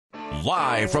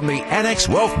Live from the Annex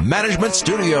Wealth Management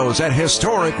Studios at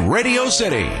historic Radio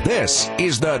City, this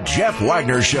is the Jeff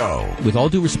Wagner Show. With all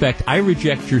due respect, I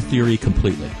reject your theory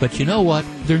completely. But you know what?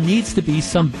 There needs to be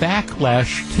some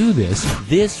backlash to this.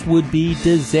 This would be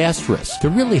disastrous. There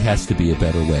really has to be a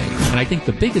better way. And I think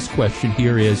the biggest question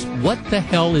here is, what the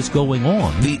hell is going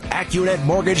on? The AccuNet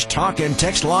Mortgage talk and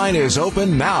text line is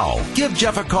open now. Give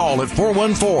Jeff a call at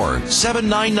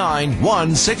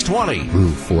 414-799-1620.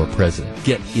 Rue for president.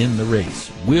 Get in the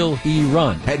race. Will he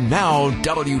run? And now,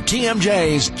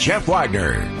 WTMJ's Jeff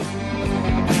Wagner.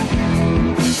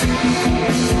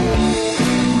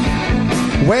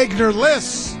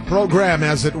 Wagner-less program,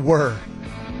 as it were.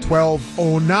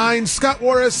 12:09. Scott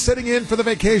Warras sitting in for the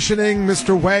vacationing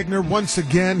Mr. Wagner once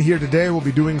again here today. We'll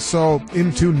be doing so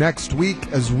into next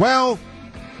week as well.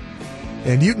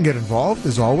 And you can get involved,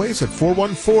 as always, at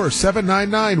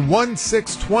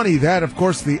 414-799-1620. That, of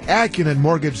course, the AccuNet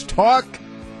Mortgage talk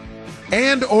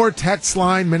and or text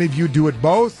line. Many of you do it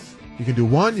both. You can do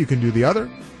one, you can do the other.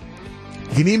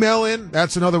 You can email in.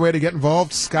 That's another way to get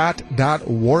involved.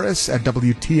 Scott.Warras at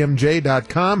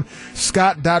WTMJ.com.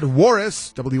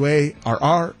 Scott.Warras,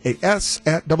 W-A-R-R-A-S,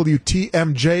 at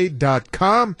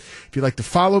WTMJ.com. If you'd like to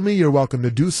follow me, you're welcome to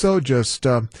do so. Just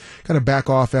kind of back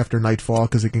off after nightfall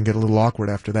because it can get a little awkward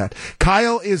after that.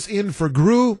 Kyle is in for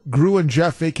Gru. Gru and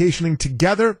Jeff vacationing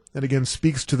together. That again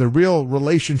speaks to the real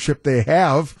relationship they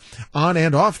have on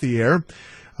and off the air.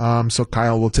 So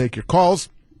Kyle will take your calls.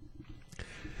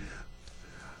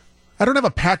 I don't have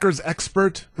a Packers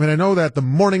expert. I mean, I know that the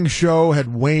morning show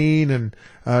had Wayne, and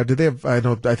did they have? I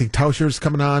think Tauscher's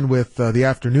coming on with the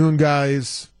afternoon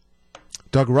guys.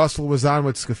 Doug Russell was on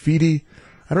with Scafidi.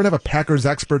 I don't have a Packers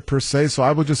expert per se, so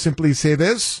I will just simply say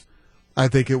this: I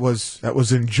think that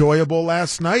was enjoyable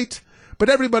last night. But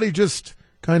everybody just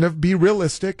kind of be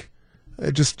realistic.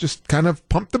 Just kind of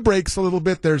pump the brakes a little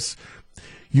bit.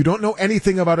 You don't know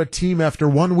anything about a team after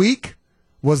 1 week.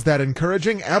 Was that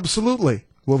encouraging? Absolutely.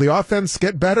 Will the offense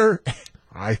get better?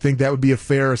 I think that would be a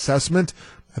fair assessment.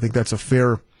 I think that's a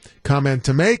fair comment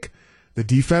to make. The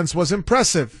defense was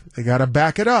impressive. They got to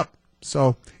back it up.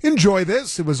 So enjoy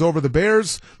this. It was over the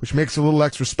Bears, which makes it a little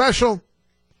extra special.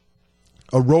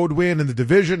 A road win in the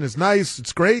division is nice.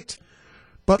 It's great.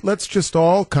 But let's just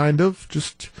all kind of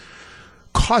just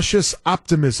cautious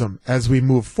optimism as we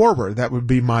move forward. That would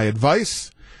be my advice.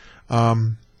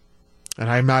 And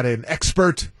I'm not an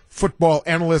expert football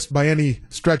analyst by any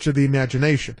stretch of the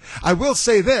imagination. I will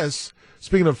say this,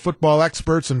 speaking of football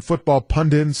experts and football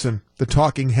pundits and the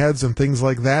talking heads and things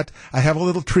like that, I have a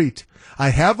little treat.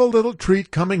 I have a little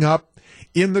treat coming up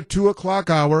in the 2 o'clock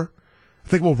hour. I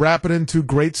think we'll wrap it into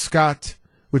Great Scott,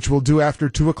 which we'll do after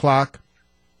 2 o'clock.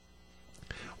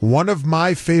 One of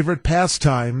my favorite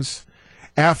pastimes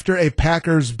after a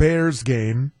Packers-Bears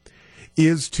game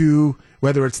is to,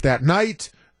 whether it's that night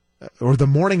or the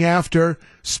morning after,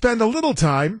 spend a little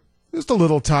time, just a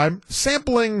little time,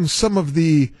 sampling some of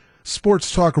the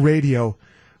sports talk radio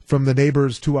from the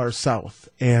neighbors to our south.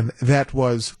 And that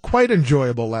was quite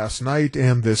enjoyable last night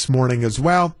and this morning as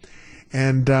well.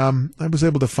 And I was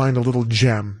able to find a little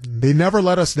gem. They never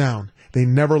let us down. They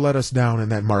never let us down in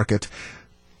that market.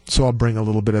 So I'll bring a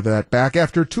little bit of that back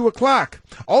after 2 o'clock.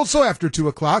 Also after 2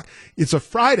 o'clock, it's a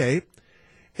Friday.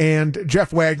 And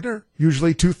Jeff Wagner,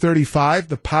 usually 2:35,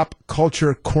 the Pop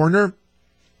Culture Corner.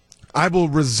 I will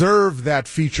reserve that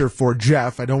feature for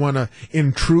Jeff. I don't want to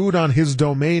intrude on his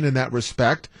domain in that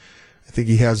respect. I think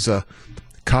he has a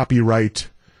copyright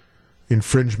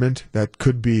infringement that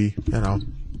could be,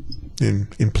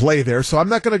 in play there. So I'm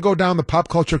not going to go down the Pop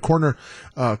Culture Corner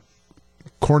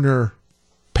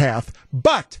path.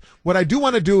 But what I do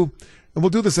want to do, and we'll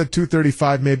do this at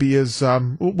 2:35 maybe, is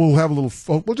we'll have a little,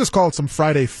 we'll just call it some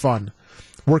Friday fun.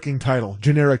 Working title,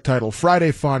 generic title,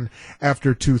 Friday fun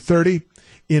after 2:30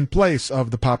 in place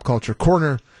of the Pop Culture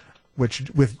Corner, which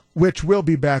will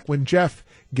be back when Jeff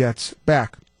gets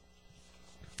back.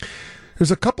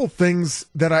 There's a couple things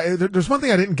there's one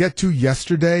thing I didn't get to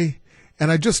yesterday,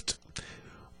 and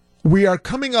we are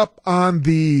coming up on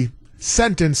the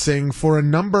sentencing for a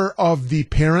number of the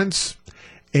parents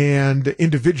and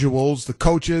individuals, the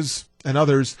coaches and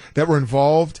others that were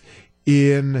involved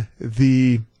in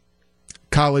the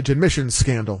college admissions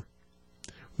scandal.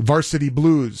 Varsity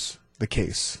Blues, the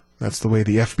case. That's the way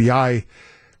the FBI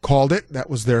called it. That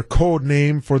was their code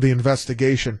name for the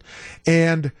investigation.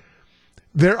 And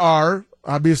there are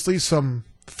obviously some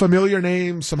familiar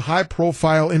names, some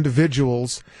high-profile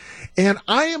individuals, and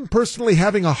I am personally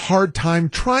having a hard time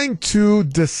trying to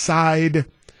decide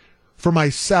for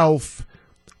myself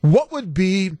what would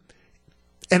be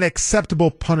an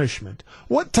acceptable punishment.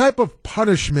 What type of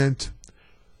punishment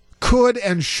could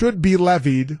and should be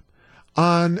levied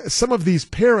on some of these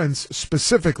parents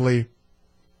specifically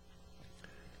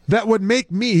that would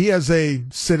make me, as a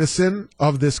citizen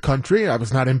of this country — I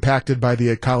was not impacted by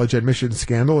the college admission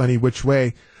scandal any which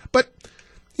way, but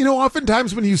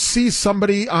oftentimes when you see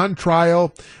somebody on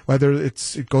trial, whether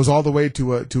it goes all the way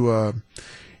to a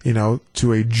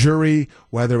jury,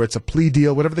 whether it's a plea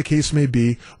deal, whatever the case may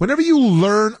be, whenever you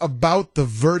learn about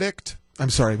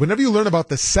whenever you learn about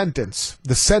the sentence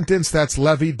that's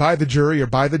levied by the jury or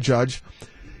by the judge,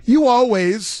 you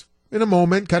always, in a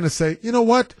moment, kind of say, you know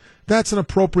what? That's an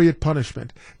appropriate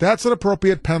punishment. That's an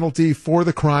appropriate penalty for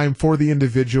the crime, for the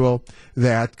individual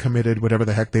that committed whatever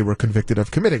the heck they were convicted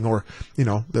of committing, or,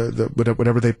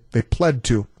 whatever they pled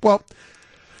to. Well,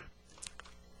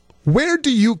 where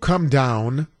do you come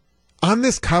down on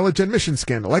this college admission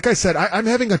scandal? Like I said, I'm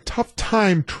having a tough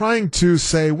time trying to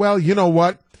say, well, you know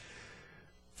what?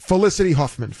 Felicity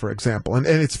Huffman, for example, and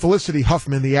it's Felicity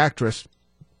Huffman, the actress,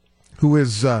 who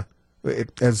is,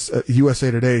 as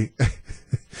USA Today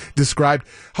described,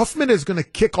 Huffman is going to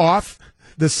kick off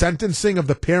the sentencing of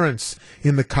the parents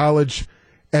in the college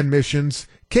admissions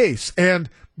case. And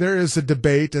there is a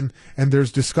debate and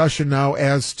there's discussion now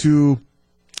as to,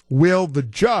 will the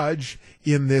judge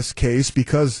in this case,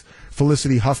 because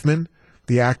Felicity Huffman,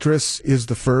 the actress, is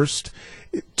the first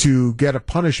to get a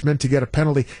punishment, to get a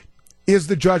penalty, is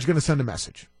the judge going to send a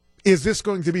message? Is this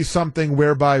going to be something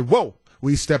whereby,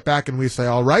 we step back and we say,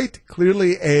 all right,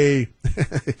 clearly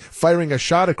firing a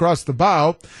shot across the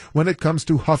bow when it comes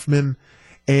to Huffman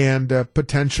and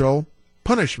potential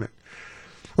punishment?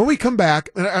 When we come back,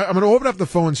 and I'm going to open up the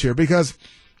phones here, because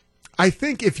I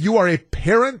think if you are a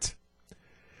parent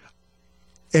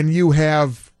and you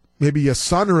have maybe a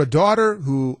son or a daughter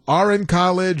who are in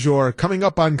college or coming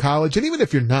up on college, and even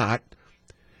if you're not,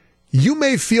 you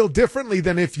may feel differently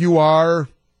than if you are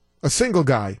a single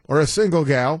guy or a single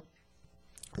gal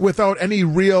without any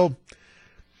real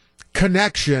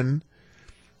connection,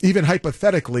 even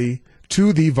hypothetically,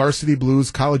 to the Varsity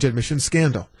Blues college admission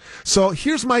scandal. So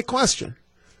here's my question.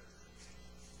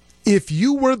 If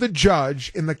you were the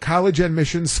judge in the college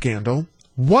admission scandal,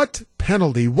 what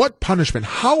penalty, what punishment,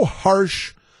 how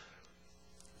harsh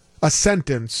a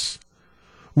sentence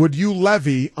would you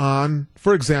levy on,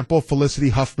 for example, Felicity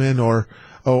Huffman or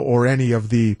any of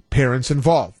the parents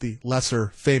involved, the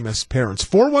lesser famous parents?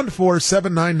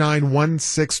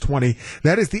 414-799-1620.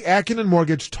 That is the Acumen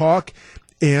Mortgage talk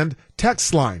and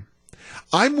text line.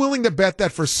 I'm willing to bet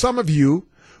that for some of you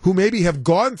who maybe have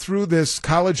gone through this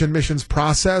college admissions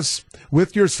process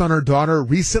with your son or daughter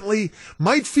recently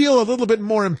might feel a little bit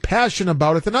more impassioned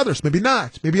about it than others. Maybe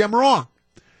not. Maybe I'm wrong.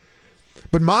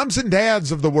 But moms and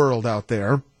dads of the world out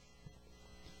there,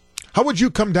 how would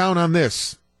you come down on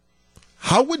this?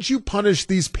 How would you punish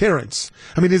these parents?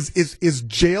 I mean, is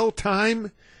jail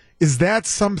time, is that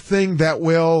something that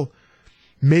will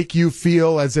make you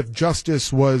feel as if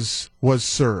justice was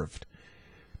served?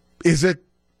 Is it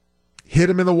hit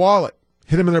them in the wallet,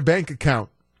 hit them in their bank account?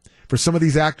 For some of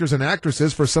these actors and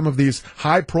actresses, for some of these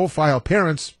high-profile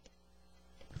parents,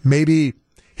 maybe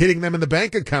hitting them in the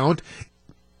bank account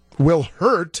will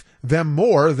hurt them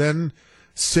more than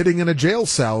sitting in a jail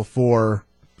cell for,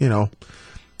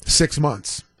 6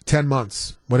 months, 10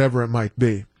 months, whatever it might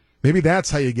be. Maybe that's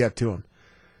how you get to them.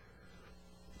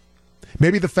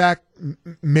 Maybe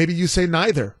you say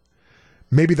neither.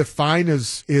 Maybe the fine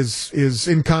is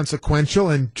inconsequential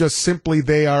and just simply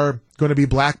they are going to be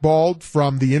blackballed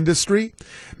from the industry.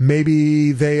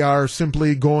 Maybe they are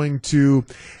simply going to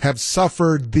have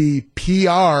suffered the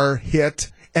PR hit,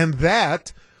 and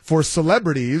that, for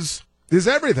celebrities, is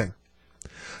everything.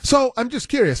 So I'm just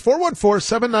curious.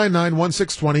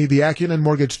 414-799-1620, the Acumen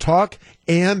Mortgage talk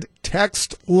and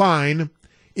text line.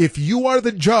 If you are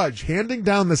the judge handing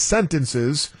down the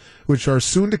sentences, which are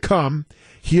soon to come,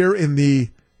 here in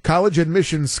the college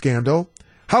admissions scandal,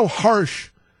 how harsh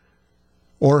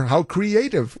or how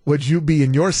creative would you be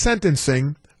in your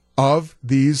sentencing of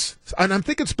these? And I'm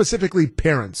thinking specifically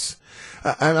parents.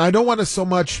 I don't want to so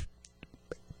much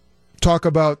talk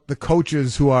about the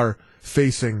coaches who are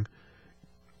facing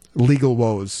legal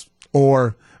woes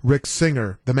or Rick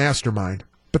Singer, the mastermind,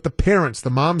 but the parents, the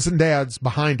moms and dads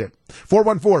behind it.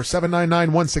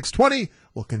 414-799-1620.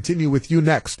 We'll continue with you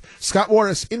next. Scott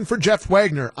Warras in for Jeff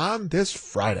Wagner on this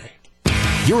Friday.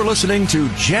 You're listening to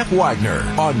Jeff Wagner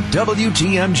on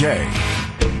WTMJ.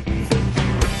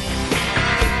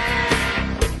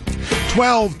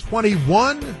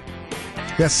 12:21.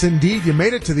 Yes, indeed. You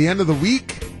made it to the end of the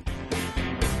week.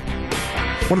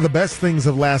 One of the best things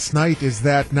of last night is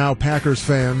that now Packers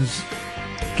fans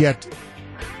get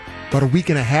about a week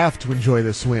and a half to enjoy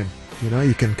this win.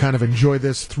 You can kind of enjoy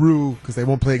this through, because they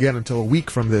won't play again until a week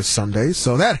from this Sunday,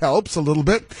 so that helps a little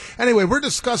bit. Anyway, we're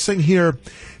discussing here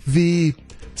the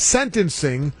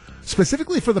sentencing,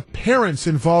 specifically for the parents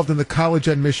involved in the college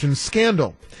admissions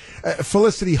scandal.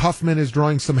 Felicity Huffman is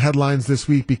drawing some headlines this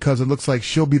week because it looks like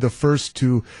she'll be the first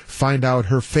to find out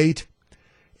her fate.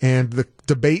 And the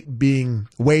debate being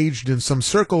waged in some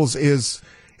circles is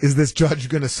this judge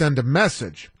going to send a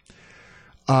message?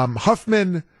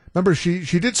 Huffman, remember,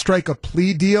 she did strike a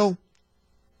plea deal,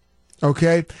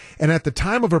 okay? And at the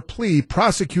time of her plea,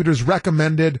 prosecutors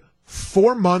recommended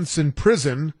 4 months in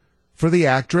prison for the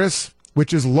actress,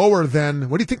 which is lower than,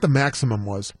 what do you think the maximum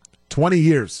was? 20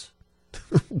 years.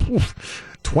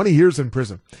 20 years in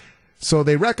prison. So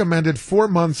they recommended 4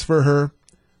 months for her,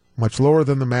 much lower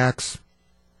than the max.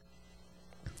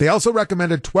 They also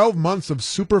recommended 12 months of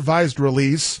supervised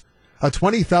release, a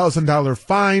 $20,000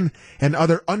 fine, and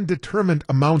other undetermined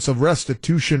amounts of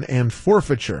restitution and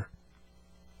forfeiture.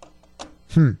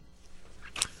 We'll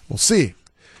see.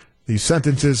 These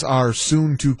sentences are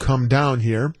soon to come down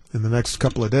here in the next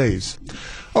couple of days.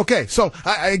 Okay, so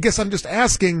I guess I'm just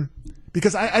asking,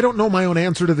 because I don't know my own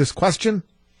answer to this question.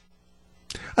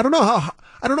 I don't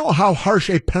know how harsh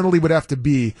a penalty would have to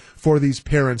be for these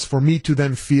parents for me to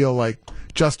then feel like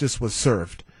justice was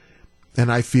served.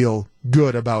 And I feel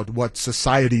good about what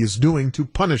society is doing to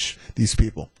punish these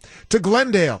people. To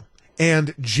Glendale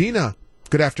and Gina.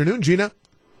 Good afternoon, Gina.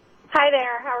 Hi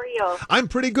there. How are you? I'm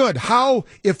pretty good. How,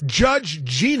 if Judge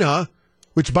Gina,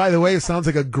 which by the way sounds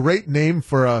like a great name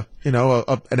for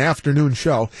an afternoon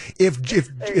show, if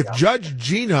Judge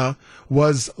Gina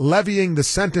was levying the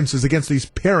sentences against these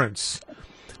parents,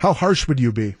 how harsh would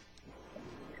you be?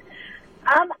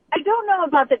 I don't know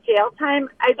about the jail time.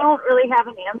 I don't really have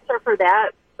an answer for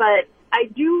that, but I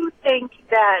do think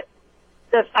that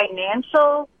the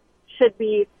financial should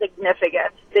be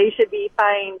significant. They should be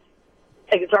fined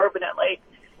exorbitantly.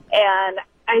 And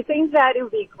I think that it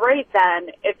would be great then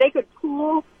if they could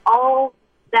pool all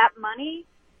that money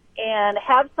and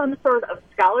have some sort of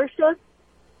scholarship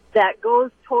that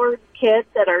goes towards kids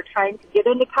that are trying to get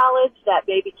into college that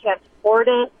maybe can't afford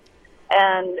it,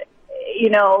 and,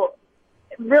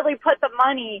 really put the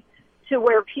money to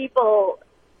where people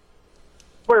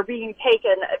were being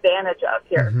taken advantage of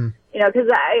here. Mm-hmm. Because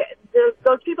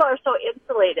those people are so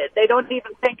insulated. They don't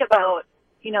even think about,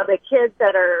 the kids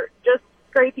that are just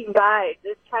scraping by,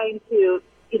 just trying to,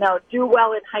 do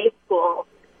well in high school,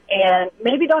 and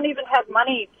maybe don't even have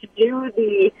money to do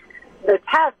the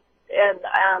tests and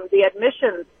the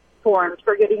admissions forms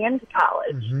for getting into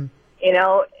college. Mm-hmm.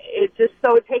 It's just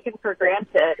so taken for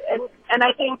granted. And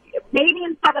I think maybe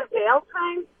instead of jail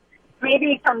time,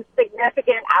 maybe some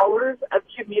significant hours of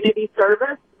community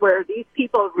service where these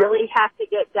people really have to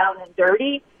get down and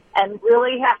dirty and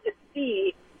really have to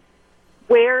see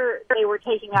where they were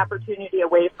taking opportunity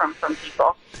away from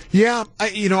people. Yeah,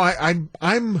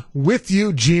 I'm with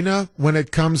you, Gina, when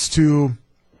it comes to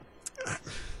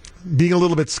being a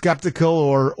little bit skeptical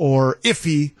or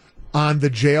iffy on the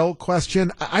jail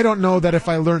question. I don't know that if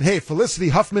I learned, hey, Felicity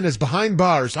Huffman is behind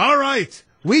bars. All right,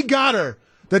 we got her.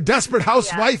 The desperate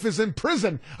housewife is in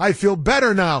prison. I feel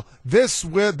better now. This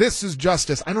is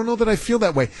justice. I don't know that I feel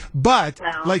that way. But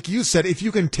like you said, if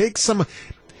you can take some,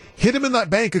 hit him in that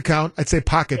bank account. I'd say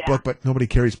pocketbook, but nobody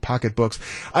carries pocketbooks.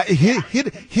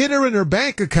 Hit her in her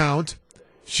bank account.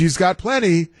 She's got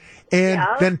plenty. And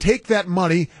then take that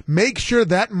money, make sure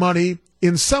that money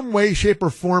in some way, shape,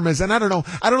 or form is, and I don't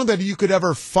know that you could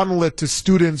ever funnel it to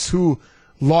students who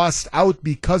lost out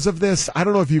because of this. I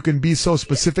don't know if you can be so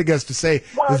specific as to say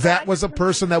that was a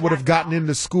person that would have gotten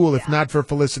into school if not for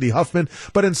Felicity Huffman.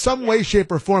 But in some way,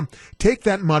 shape, or form, take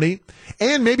that money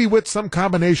and maybe with some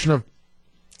combination of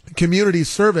community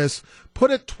service, put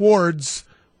it towards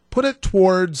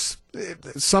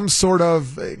some sort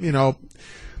of,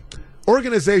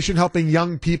 organization helping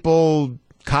young people,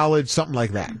 college, something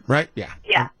like that, right? Yeah,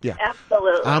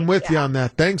 absolutely. I'm with you on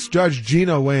that. Thanks, Judge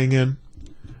Gina, weighing in.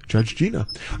 Judge Gina.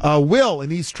 Will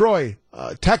in East Troy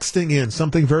texting in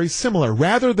something very similar.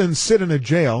 Rather than sit in a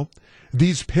jail,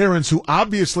 these parents who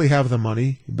obviously have the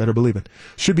money, you better believe it,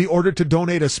 should be ordered to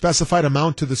donate a specified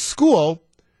amount to the school,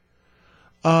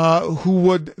 who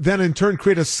would then in turn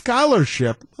create a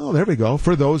scholarship, there we go,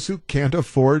 for those who can't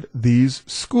afford these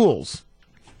schools.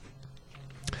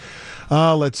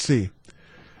 Let's see.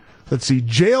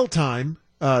 Jail time.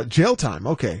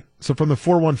 Okay. So from the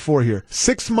 414 here,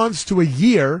 6 months to a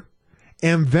year,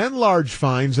 and then large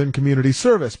fines and community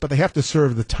service. But they have to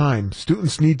serve the time.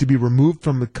 Students need to be removed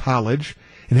from the college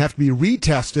and have to be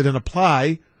retested and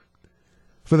apply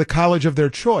for the college of their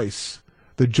choice.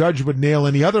 the judge would nail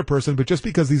any other person, but just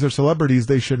because these are celebrities,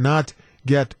 they should not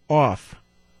get off.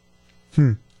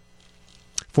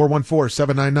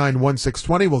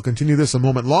 414-799-1620. We'll continue this a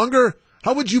moment longer.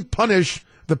 How would you punish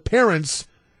the parents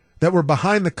that were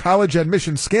behind the college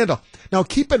admission scandal? Now,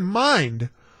 keep in mind,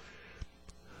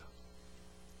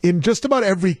 in just about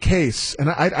every case, and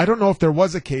I don't know if there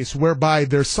was a case whereby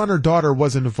their son or daughter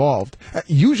was involved.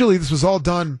 Usually this was all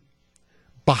done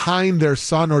behind their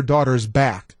son or daughter's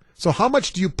back. So how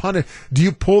much do you punish? Do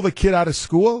you pull the kid out of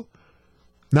school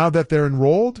now that they're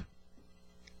enrolled?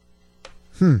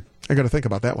 I got to think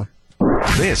about that one.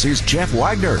 This is Jeff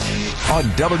Wagner on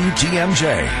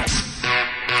WTMJ.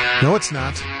 No, it's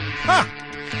not.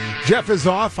 Jeff is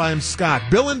off. I'm Scott.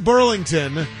 Bill in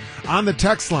Burlington on the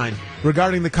text line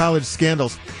regarding the college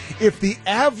scandals. If the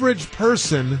average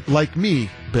person like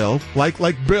me, Bill, like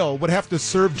Bill, would have to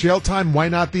serve jail time, why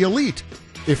not the elite?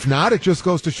 If not, it just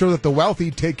goes to show that the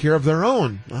wealthy take care of their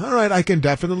own. All right, I can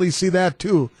definitely see that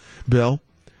too, Bill.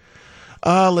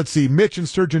 Let's see. Mitch in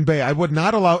Sturgeon Bay. I would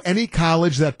not allow any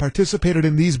college that participated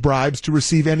in these bribes to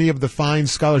receive any of the fine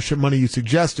scholarship money you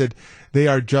suggested. They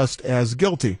are just as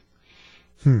guilty.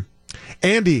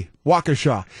 Andy,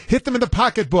 Waukesha. Hit them in the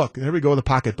pocketbook. There we go, the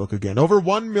pocketbook again. Over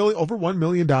 $1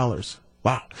 million.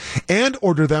 Wow. And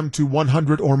order them to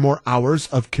 100 or more hours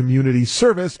of community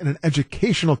service in an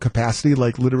educational capacity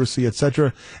like literacy,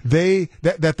 etc.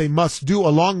 That they must do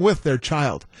along with their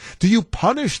child. Do you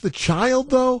punish the child,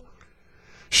 though?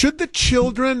 Should the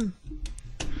children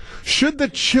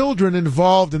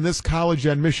involved in this college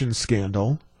admission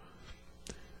scandal,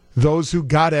 those who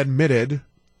got admitted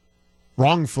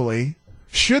wrongfully,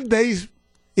 should they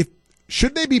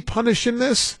be punished in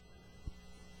this?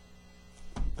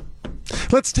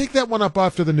 Let's take that one up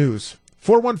after the news.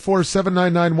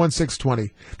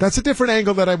 414-799-1620. That's a different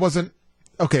angle that I wasn't.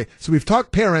 Okay, so we've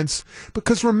talked parents,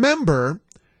 because remember,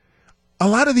 a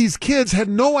lot of these kids had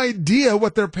no idea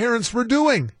what their parents were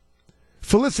doing.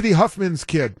 Felicity Huffman's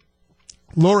kid.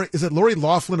 Is it Lori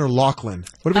Laughlin or Laughlin?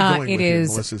 What are we going with? It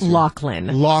is Laughlin.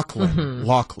 Laughlin. Mm-hmm.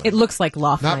 Laughlin. It looks like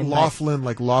Laughlin. Not Laughlin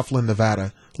like Laughlin,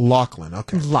 Nevada. Laughlin.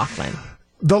 Okay. Laughlin.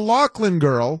 The Laughlin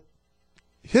girl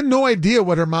had no idea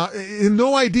what her mom.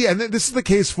 No idea, and this is the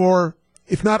case for,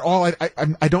 if not all.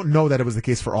 I don't know that it was the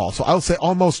case for all. So I'll say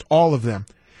almost all of them.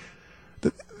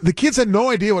 The kids had no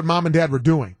idea what mom and dad were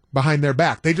doing behind their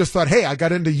back. They just thought, hey, I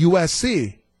got into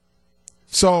USC.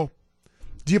 So,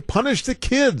 do you punish the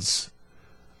kids?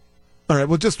 All right,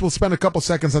 we'll spend a couple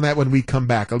seconds on that when we come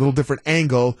back. A little different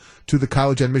angle to the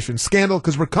college admission scandal,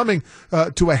 because we're coming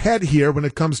to a head here when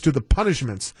it comes to the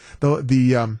punishments.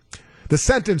 The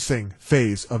sentencing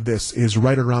phase of this is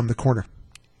right around the corner.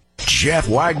 Jeff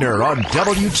Wagner on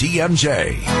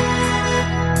WTMJ.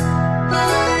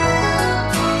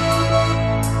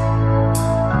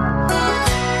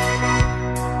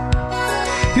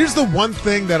 Here's the one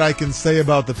thing that I can say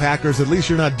about the Packers. At least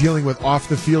you're not dealing with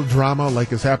off-the-field drama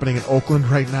like is happening in Oakland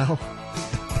right now.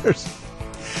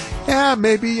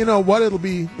 Maybe, it'll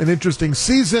be an interesting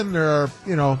season. There are,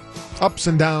 ups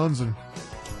and downs, and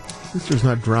at least there's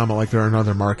not drama like there are in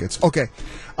other markets. Okay.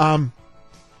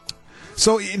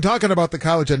 So in talking about the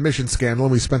college admission scandal,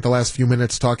 and we spent the last few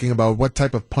minutes talking about what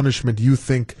type of punishment you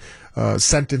think,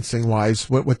 sentencing-wise,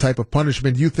 what type of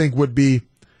punishment you think would be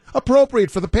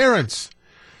appropriate for the parents.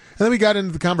 And then we got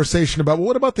into the conversation about, well,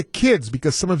 what about the kids?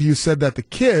 Because some of you said that the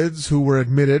kids who were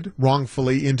admitted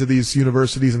wrongfully into these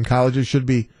universities and colleges should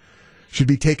be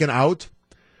taken out,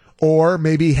 or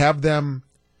maybe have them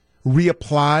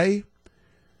reapply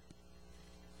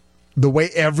the way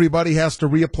everybody has to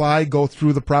reapply, go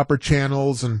through the proper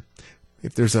channels, and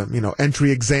if there's a entry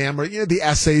exam or the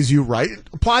essays you write,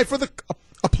 apply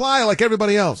like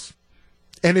everybody else.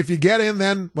 And if you get in,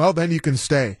 then you can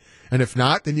stay. And if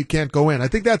not, then you can't go in. I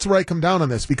think that's where I come down on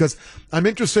this, because I'm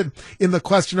interested in the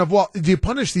question of, well, do you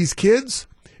punish these kids?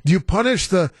 Do you punish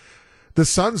the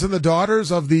sons and the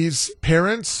daughters of these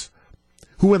parents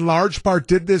who in large part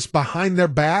did this behind their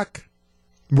back,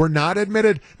 were not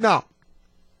admitted? Now,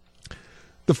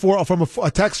 from a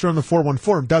texter on the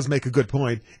 414 does make a good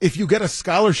point. If you get a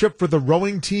scholarship for the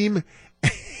rowing team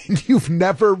and you've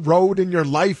never rowed in your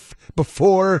life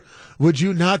before, would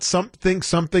you not think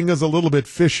something is a little bit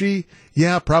fishy?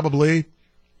 Yeah, probably.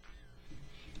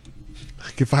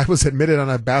 Like if I was admitted on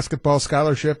a basketball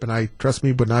scholarship, and I, trust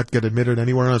me, would not get admitted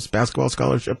anywhere on a basketball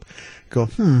scholarship, go,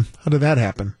 how did that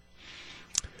happen?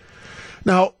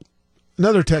 Now,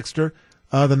 another texter,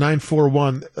 the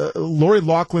 941, Lori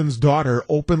Laughlin's daughter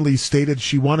openly stated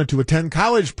she wanted to attend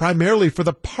college primarily for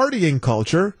the partying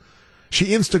culture. She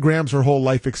Instagrams her whole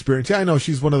life experience. Yeah, I know,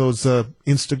 she's one of those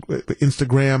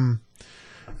Instagram,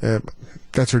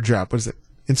 that's her job. What is it?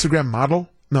 Instagram model?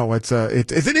 No, it's an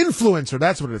influencer.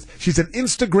 That's what it is. She's an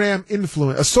Instagram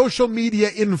influencer, a social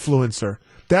media influencer.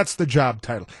 That's the job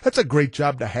title. That's a great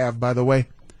job to have, by the way.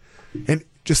 And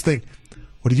just think,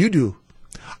 what do?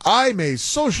 I'm a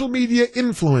social media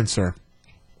influencer,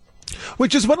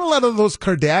 which is what a lot of those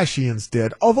Kardashians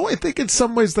did. Although I think in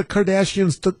some ways the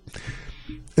Kardashians took,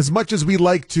 as much as we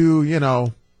like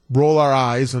to, roll our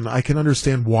eyes, and I can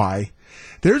understand why,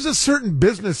 there's a certain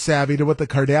business savvy to what the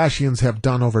Kardashians have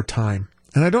done over time.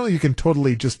 And I don't think you can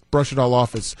totally just brush it all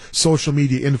off as social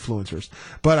media influencers.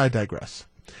 But I digress.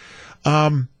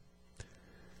 Patty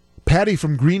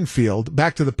from Greenfield,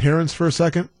 back to the parents for a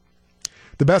second.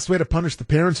 The best way to punish the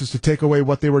parents is to take away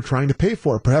what they were trying to pay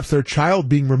for. Perhaps their child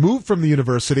being removed from the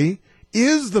university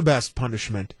is the best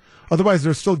punishment. Otherwise,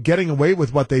 they're still getting away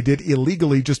with what they did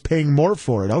illegally, just paying more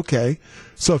for it. Okay.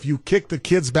 So if you kick the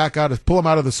kids back out, pull them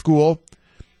out of the school,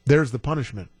 there's the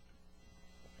punishment.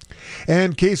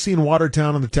 And Casey in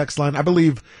Watertown on the text line, I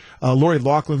believe Lori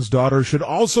Loughlin's daughter should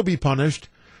also be punished.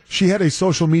 She had a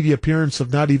social media appearance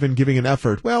of not even giving an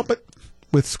effort. Well, but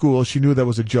with school, she knew that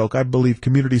was a joke. I believe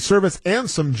community service and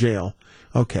some jail.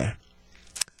 Okay.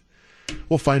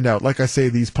 We'll find out. Like I say,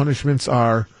 these punishments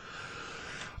are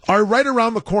right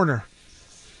around the corner.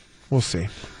 We'll see.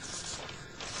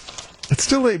 It's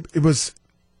still it was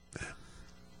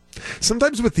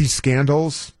sometimes with these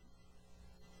scandals,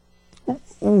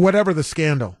 whatever the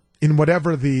scandal, in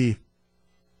whatever the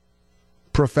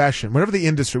profession, whatever the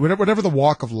industry, whatever the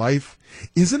walk of life,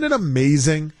 isn't it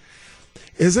amazing?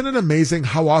 Isn't it amazing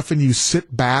how often you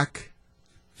sit back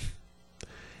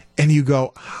and you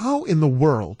go, how in the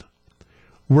world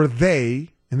were they,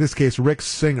 in this case Rick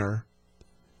Singer,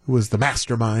 who was the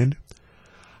mastermind,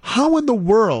 how in the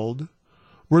world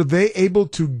were they able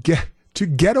to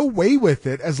get away with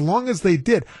it as long as they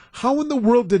did? How in the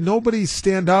world did nobody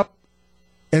stand up?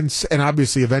 And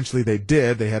obviously, eventually they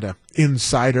did. They had an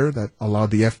insider that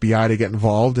allowed the FBI to get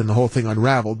involved, and the whole thing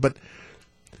unraveled. But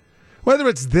whether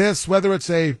it's this, whether it's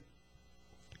a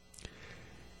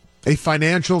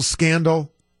financial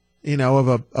scandal,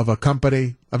 of a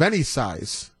company of any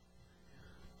size.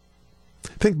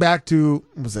 Think back to,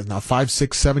 what was it now, 5,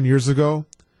 6, 7 years ago?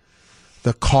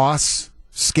 The Koss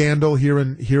scandal here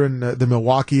in the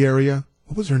Milwaukee area.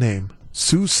 What was her name?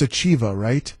 Sue Sachiva,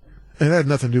 right? And that had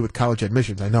nothing to do with college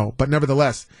admissions, I know. But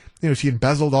nevertheless, she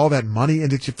embezzled all that money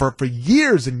and for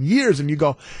years and years. And you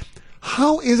go,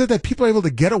 how is it that people are able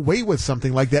to get away with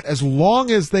something like that as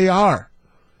long as they are?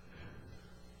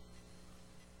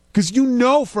 Because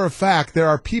for a fact there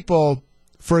are people,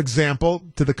 for example,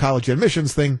 to the college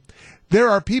admissions thing, there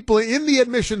are people in the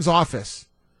admissions office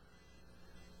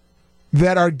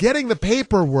that are getting the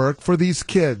paperwork for these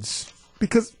kids.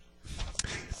 Because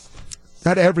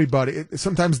not everybody,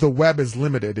 sometimes the web is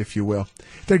limited, if you will.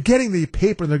 They're getting the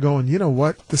paper and they're going, you know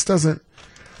what, this doesn't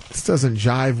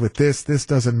jive with this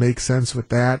doesn't make sense with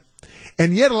that.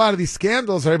 And yet a lot of these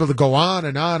scandals are able to go on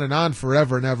and on and on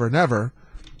forever and ever and ever.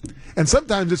 And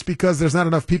sometimes it's because there's not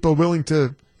enough people willing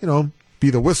to, be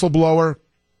the whistleblower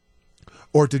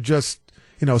or to just,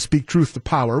 speak truth to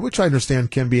power, which I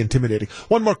understand can be intimidating.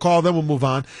 One more call, then we'll move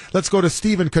on. Let's go to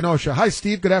Steve in Kenosha. Hi,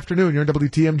 Steve. Good afternoon. You're in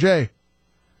WTMJ.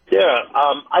 Yeah,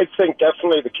 I think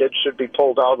definitely the kids should be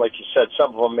pulled out. Like you said,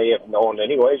 some of them may have known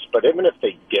anyways, but even if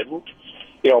they didn't,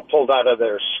 pulled out of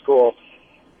their school,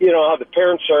 how the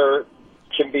parents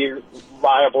can be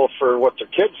liable for what their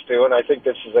kids do, and I think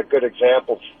this is a good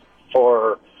example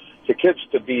for the kids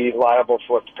to be liable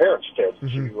for what the parents did,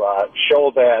 to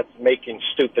show that making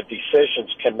stupid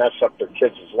decisions can mess up their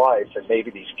kids' life, and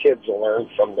maybe these kids will learn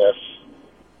from this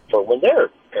for when they're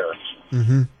parents.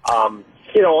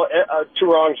 Two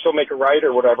wrongs don't make a right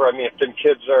or whatever. I mean, if them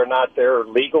kids are not there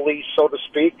legally, so to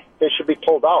speak, they should be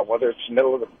pulled out, whether it's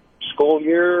middle of the school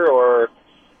year or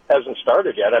hasn't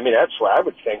started yet. I mean, that's what I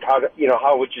would think. How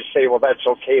would you say, well, that's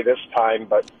okay this time,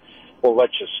 but we'll let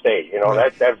you stay?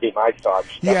 That'd be my thoughts.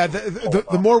 Yeah,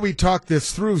 the more we talk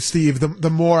this through, Steve, the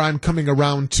more I'm coming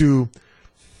around to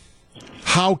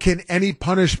how can any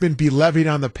punishment be levied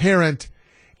on the parent,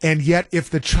 and yet if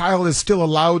the child is still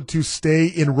allowed to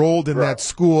stay enrolled in that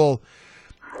school,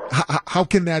 how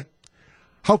can that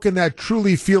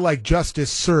truly feel like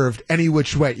justice served any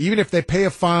which way? Even if they pay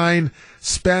a fine,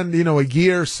 spend, a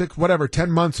year, 6, whatever, 10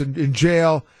 months in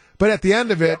jail. But at the end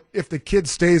of it, if the kid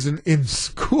stays in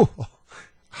school,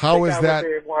 how is that? What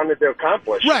they wanted to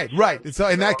accomplish. Right. So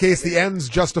in that case, the ends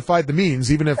justified the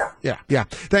means, even if, yeah.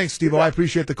 Thanks, Steve. I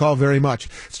appreciate the call very much.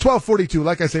 It's 12:42.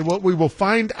 Like I say, we will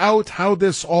find out how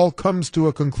this all comes to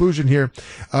a conclusion here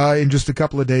in just a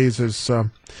couple of days as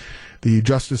The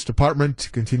Justice Department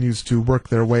continues to work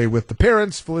their way with the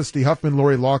parents, Felicity Huffman,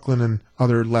 Lori Loughlin, and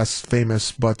other less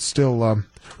famous but still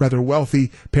rather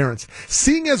wealthy parents.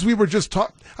 Seeing as we were just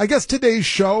I guess today's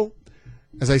show,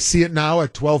 as I see it now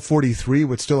at 12:43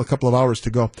 with still a couple of hours to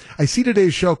go, I see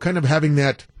today's show kind of having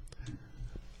that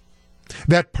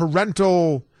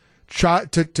parental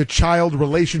to child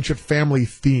relationship family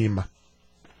theme.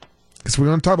 Because we're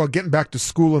going to talk about getting back to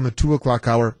school in the 2 o'clock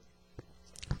hour,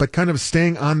 but kind of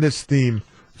staying on this theme.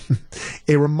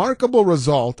 A remarkable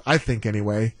result, I think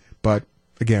anyway, but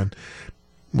again,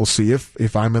 we'll see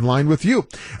if I'm in line with you.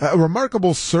 A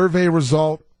remarkable survey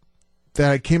result that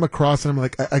I came across, and I'm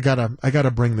like, I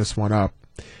gotta bring this one up,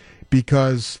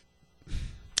 because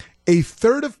a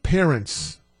third of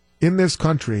parents in this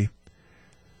country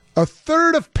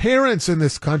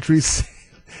say,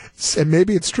 and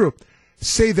maybe it's true,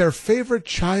 say their favorite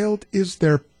child is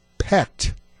their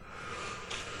pet.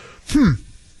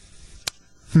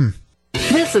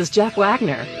 This is Jeff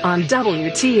Wagner on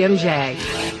WTMJ.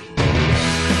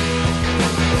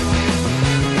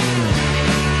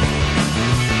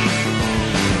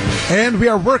 And we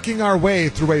are working our way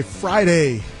through a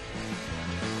Friday,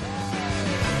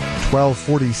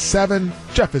 12:47.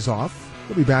 Jeff is off.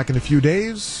 We'll be back in a few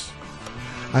days.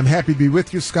 I'm happy to be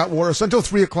with you, Scott Warras, until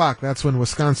 3 o'clock. That's when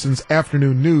Wisconsin's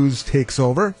afternoon news takes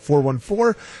over.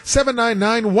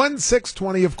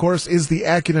 414-799-1620, of course, is the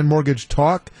Acumen Mortgage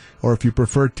Talk, or if you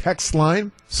prefer, text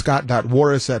line,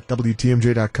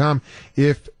 scott.warras@wtmj.com,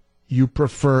 if you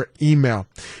prefer email.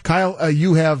 Kyle,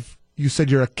 you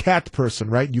said you're a cat person,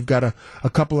 right? You've got a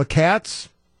couple of cats.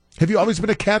 Have you always been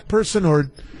a cat person, or?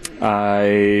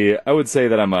 I would say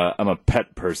that I'm a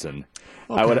pet person.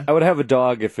 Okay. I would have a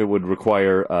dog if it would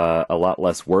require a lot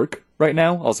less work right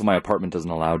now. Also, my apartment doesn't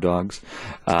allow dogs.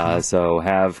 So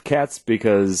have cats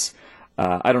because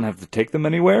I don't have to take them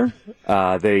anywhere.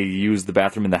 They use the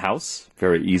bathroom in the house.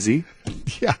 Very easy.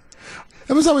 Yeah.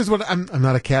 That was always what I'm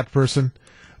not a cat person.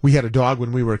 We had a dog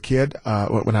when we were a kid.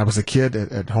 When I was a kid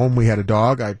at home, we had a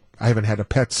dog. I haven't had a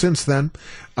pet since then.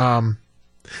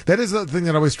 That is the thing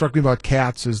that always struck me about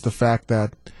cats, is the fact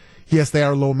that, yes, they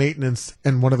are low maintenance,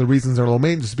 and one of the reasons they're low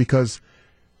maintenance is because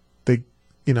they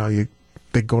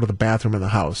go to the bathroom in the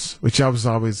house, which I was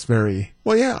always very,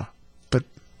 well, yeah, but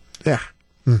yeah.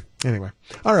 Anyway,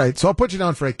 all right, so I'll put you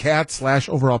down for a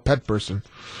cat/overall pet person.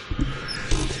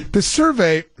 The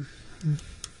survey.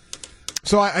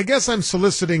 So I guess I'm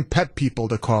soliciting pet people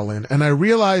to call in, and I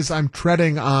realize I'm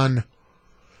treading on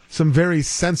some very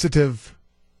sensitive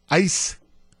ice,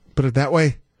 put it that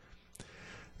way.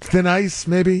 Thin ice,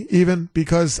 maybe, even,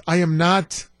 because I'm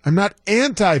not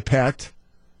anti-pet.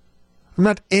 I'm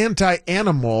not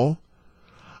anti-animal.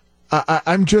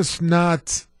 I'm just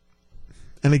not,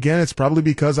 and again, it's probably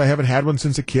because I haven't had one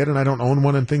since a kid and I don't own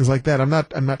one and things like that. I'm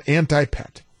not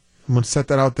anti-pet. I'm going to set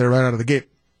that out there right out of the gate.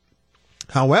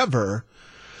 However,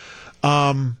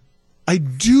 I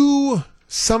do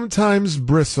sometimes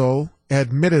bristle,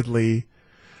 admittedly,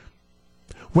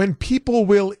 when people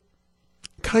will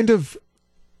kind of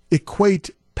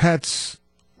equate pets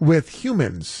with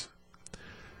humans.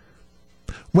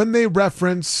 When they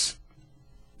reference,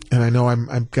 and I know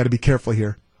I'm got to be careful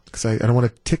here because I don't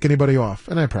want to tick anybody off,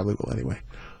 and I probably will anyway.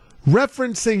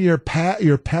 Referencing your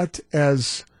pet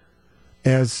as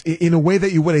in a way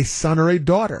that you would a son or a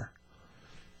daughter.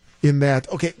 In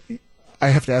that, okay, I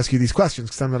have to ask you these questions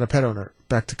because I'm not a pet owner.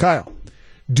 Back to Kyle.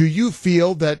 Do you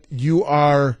feel that you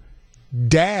are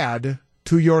dad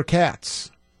to your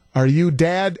cats? Are you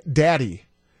daddy?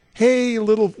 Hey,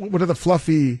 little, what are the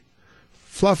fluffy,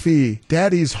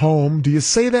 daddy's home. Do you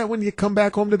say that when you come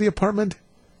back home to the apartment?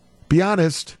 Be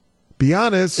honest.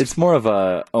 It's more of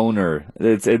a owner.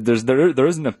 There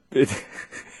isn't a...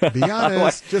 Be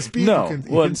honest. Just be. No, you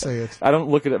can say it. I don't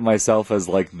look at it myself as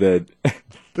like the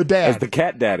dad, as the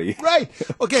cat daddy. Right.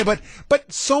 Okay, but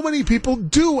so many people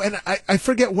do, and I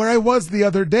forget where I was the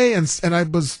other day, and I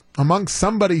was among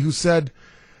somebody who said,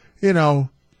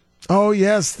 oh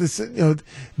yes,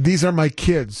 these are my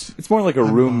kids. It's more like a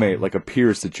roommate, like a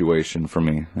peer situation for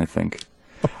me, I think.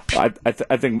 I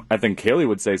think Kaylee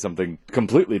would say something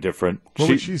completely different. What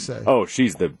would she say? Oh,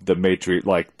 she's the matri,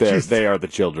 like they are the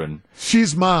children.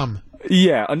 She's mom.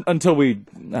 Yeah, until we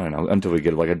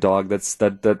get like a dog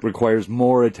that requires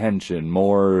more attention,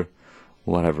 more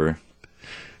whatever.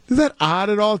 Is that odd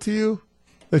at all to you?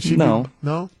 That she No.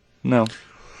 No.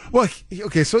 Well,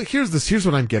 okay, so here's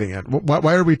what I'm getting at.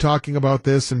 Why are we talking about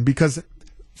this? And because,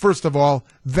 first of all,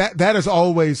 that is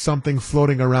always something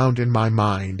floating around in my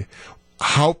mind.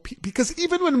 Because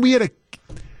even when we had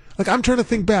I'm trying to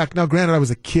think back. Now, granted, I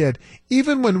was a kid.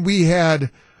 Even when we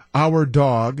had our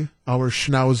dog, our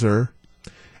Schnauzer,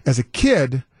 as a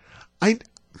kid, I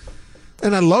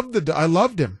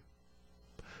loved him,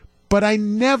 but I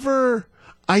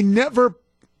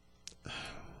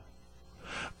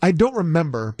don't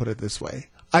remember, put it this way,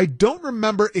 I don't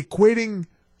remember equating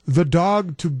the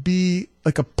dog to be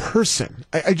like a person.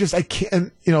 I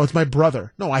can't, it's my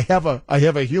brother. No, I have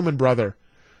a human brother.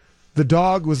 The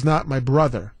dog was not my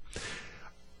brother.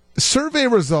 Survey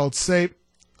results say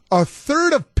a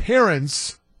third of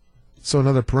parents, so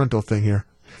another parental thing here,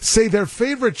 say their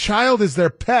favorite child is their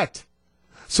pet.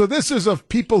 So this is of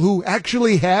people who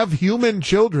actually have human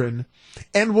children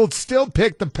and will still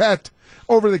pick the pet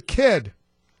over the kid.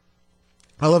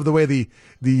 I love the way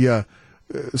the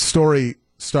story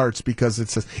starts, because it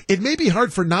says, it may be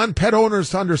hard for non-pet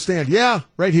owners to understand. Yeah,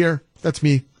 right here. That's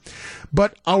me.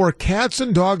 But our cats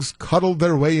and dogs cuddle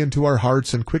their way into our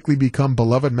hearts and quickly become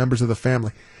beloved members of the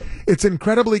family. It's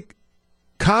incredibly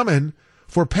common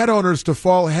for pet owners to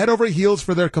fall head over heels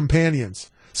for their companions.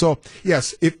 So,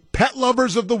 yes, if pet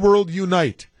lovers of the world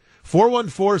unite,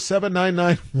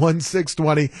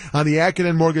 414-799-1620 on the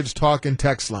Accident Mortgage Talk and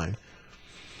Text line.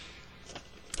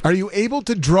 Are you able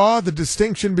to draw the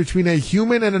distinction between a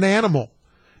human and an animal?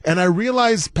 And I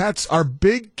realize pets are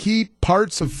big key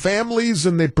parts of families,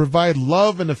 and they provide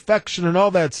love and affection and all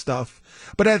that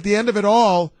stuff. But at the end of it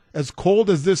all, as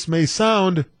cold as this may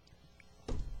sound,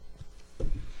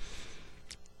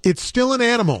 it's still an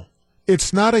animal.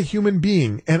 It's not a human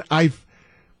being. And I'm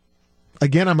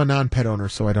a non-pet owner,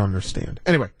 so I don't understand.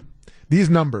 Anyway, these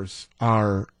numbers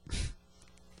are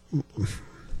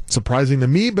surprising to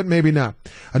me, but maybe not.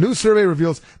 A new survey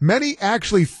reveals many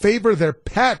actually favor their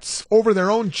pets over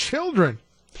their own children.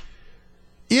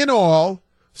 In all,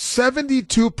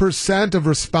 72% of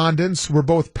respondents were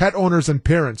both pet owners and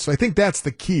parents. So I think that's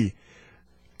the key.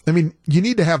 I mean, you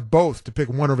need to have both to pick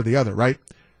one over the other, right?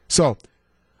 So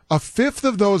a fifth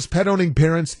of those pet-owning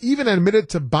parents even admitted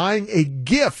to buying a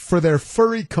gift for their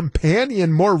furry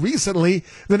companion more recently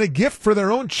than a gift for their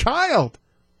own child.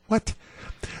 What?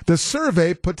 The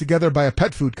survey, put together by a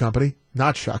pet food company,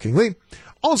 not shockingly,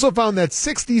 also found that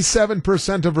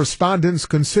 67% of respondents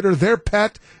consider their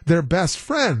pet their best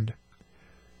friend.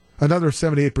 Another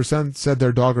 78% said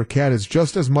their dog or cat is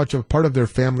just as much a part of their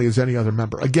family as any other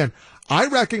member. Again, I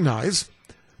recognize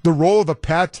the role of a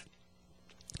pet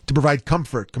to provide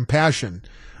comfort, compassion,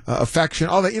 affection,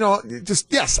 all that.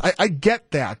 Yes, I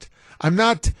get that. I'm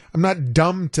not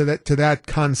dumb to that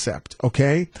concept.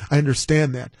 Okay, I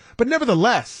understand that. But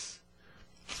nevertheless,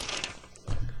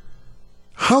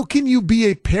 how can you be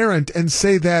a parent and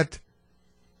say that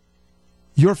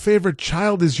your favorite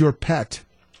child is your pet?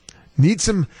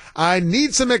 I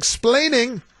need some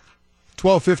explaining.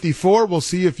 12:54. We'll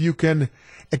see if you can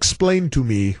explain to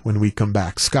me when we come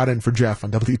back. Scott in for Jeff on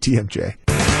WTMJ.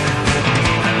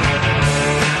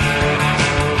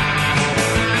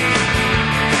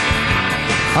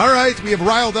 All right, we have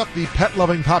riled up the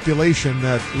pet-loving population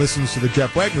that listens to the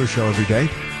Jeff Wagner Show every day.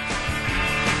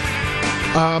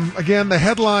 Again, the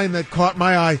headline that caught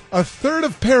my eye, a third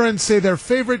of parents say their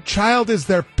favorite child is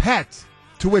their pet,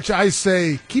 to which I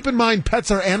say, keep in mind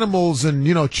pets are animals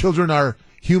and, children are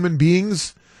human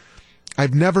beings.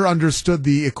 I've never understood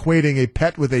the equating a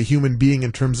pet with a human being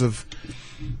in terms of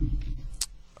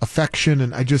affection,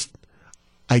 and I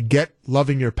get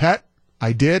loving your pet.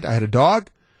 I had a dog.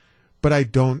 But I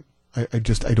don't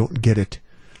get it.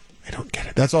 I don't get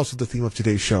it. That's also the theme of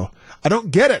today's show. I don't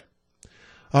get it.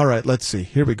 All right, let's see.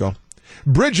 Here we go.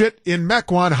 Bridget in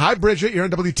Mequon. Hi, Bridget. You're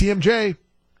on WTMJ.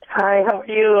 Hi, how are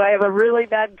you? I have a really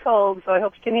bad cold, so I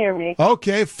hope you can hear me.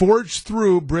 Okay, forge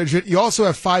through, Bridget. You also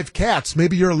have 5 cats.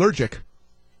 Maybe you're allergic.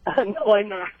 No, I'm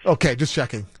not. Okay, just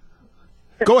checking.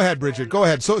 Go ahead, Bridget. Go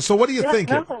ahead. So what do you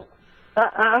think? No.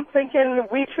 I'm thinking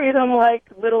we treat them like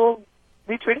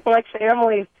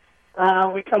family.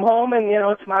 We come home and,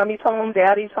 it's mommy's home,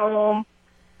 daddy's home.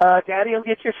 Daddy will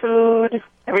get your food.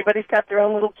 Everybody's got their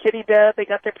own little kitty bed. They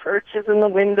got their perches in the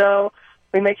window.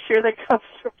 We make sure they're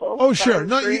comfortable. Oh, sure.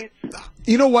 No,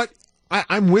 you know what?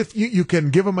 I'm with you. You can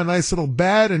give them a nice little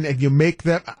bed and you make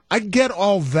them. I get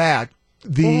all that.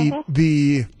 The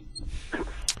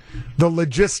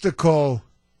logistical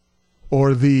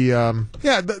or the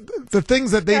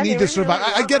things that they need to survive.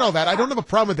 I get all that. I don't have a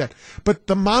problem with that. But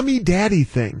the mommy-daddy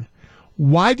thing,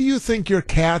 why do you think you're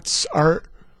the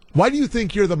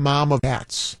mom of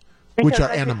cats, which are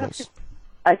animals?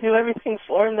 I do everything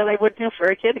for them that I would do for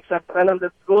a kid, except send them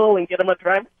to school and get them a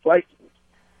driver's license.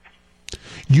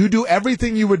 You do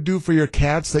everything you would do for your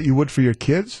cats that you would for your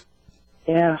kids?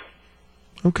 Yeah.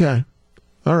 Okay.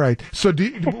 All right. So do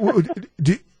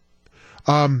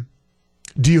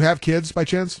you have kids by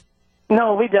chance?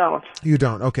 No, we don't. You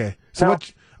don't. Okay. So no.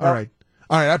 what? All right.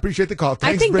 All right, I appreciate the call.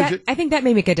 Thanks, Bridget. I think that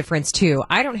may make a difference, too.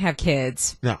 I don't have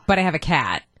kids, No. but I have a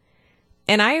cat.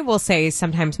 And I will say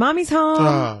sometimes Mommy's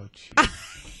home. Oh,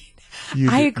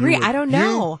 I agree. I don't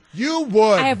know. You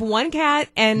would. I have one cat,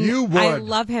 and You would. I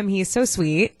love him. He's so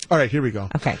sweet. All right, here we go.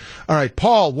 Okay. All right,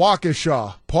 Paul,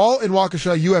 Waukesha. Paul in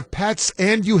Waukesha, you have pets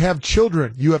and you have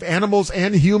children. You have animals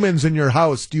and humans in your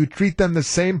house. Do you treat them the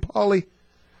same, Paulie?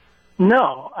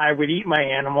 No, I would eat my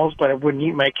animals, but I wouldn't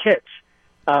eat my kids.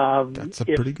 That's a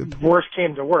pretty good point. If worse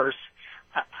came to worse,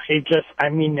 I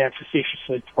mean that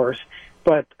facetiously, of course,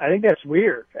 but I think that's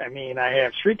weird. I mean, I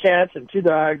have 3 cats and 2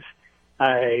 dogs.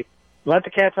 I let the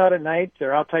cats out at night.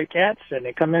 They're outside cats, and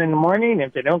they come in the morning.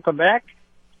 If they don't come back,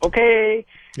 okay,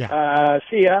 see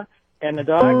ya. And the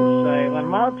dogs, I let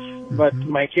them out. But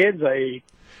my kids, I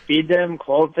feed them,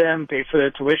 clothe them, pay for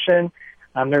their tuition.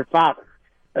 I'm their father.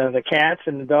 The cats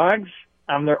and the dogs,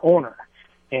 I'm their owner.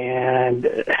 And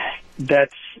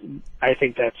I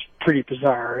think that's pretty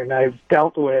bizarre. And I've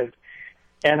dealt with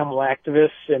animal activists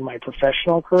in my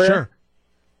professional career. Sure.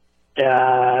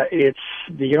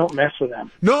 You don't mess with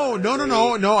them. No.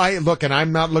 And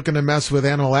I'm not looking to mess with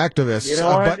animal activists. You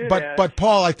don't want to do that. But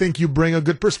Paul, I think you bring a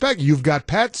good perspective. You've got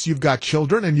pets, you've got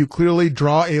children, and you clearly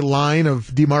draw a line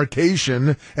of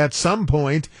demarcation at some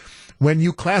point when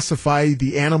you classify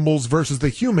the animals versus the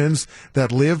humans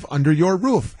that live under your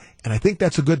roof. And I think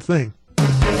that's a good thing.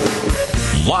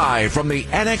 Live from the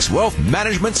Annex Wealth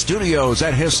Management Studios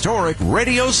at historic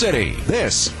Radio City,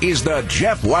 this is the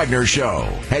Jeff Wagner Show.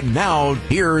 And now,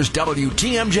 here's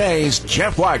WTMJ's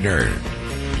Jeff Wagner.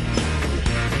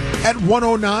 At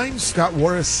 1:09, Scott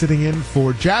Warras sitting in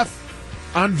for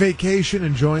Jeff on vacation,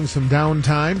 enjoying some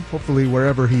downtime. Hopefully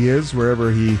wherever he is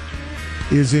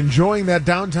enjoying that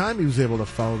downtime, he was able to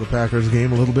follow the Packers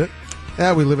game a little bit.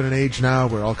 We live in an age now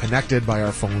we're all connected by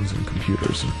our phones and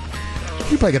computers.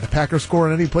 You probably get the Packers score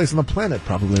in any place on the planet,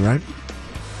 probably, right?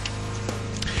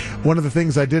 One of the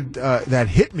things I did that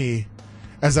hit me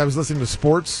as I was listening to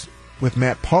sports with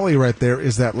Matt Pauley right there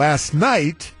is that last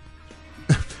night,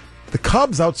 the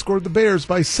Cubs outscored the Bears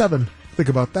by 7. Think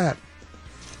about that.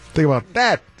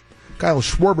 Kyle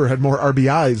Schwarber had more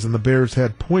RBIs than the Bears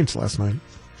had points last night.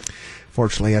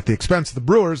 Fortunately, at the expense of the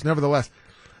Brewers, nevertheless.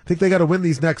 I think they got to win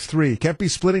these next 3. Can't be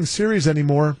splitting series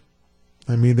anymore.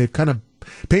 I mean, they've kind of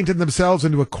painted themselves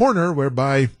into a corner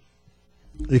whereby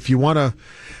if you want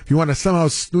to somehow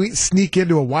sneak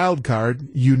into a wild card,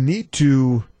 you need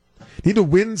to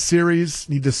win series,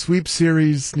 need to sweep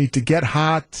series, need to get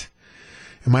hot.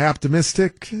 Am I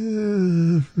optimistic?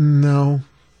 No.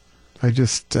 I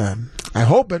just I'm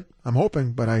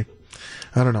hoping, but I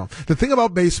don't know. The thing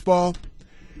about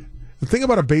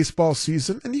a baseball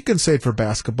season, and you can say it for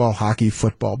basketball, hockey,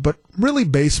 football, but really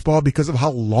baseball, because of how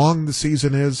long the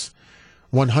season is,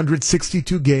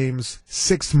 162 games,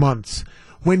 6 months.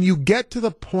 When you get to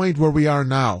the point where we are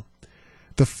now,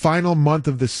 the final month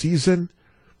of the season,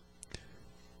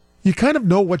 you kind of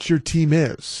know what your team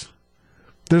is.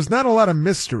 There's not a lot of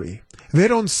mystery. They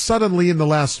don't suddenly, in the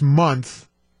last month,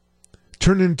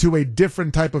 turn into a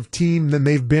different type of team than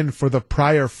they've been for the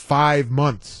prior 5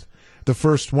 months. The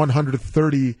first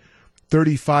 130,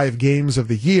 35 games of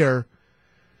the year,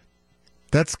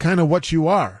 that's kind of what you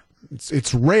are.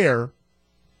 It's rare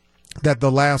that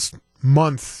the last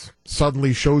month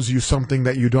suddenly shows you something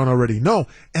that you don't already know.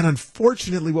 And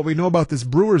unfortunately, what we know about this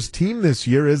Brewers team this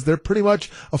year is they're pretty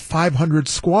much a 500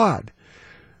 squad.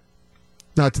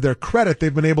 Now, to their credit,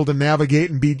 they've been able to navigate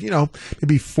and be,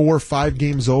 maybe 4 or 5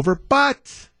 games over,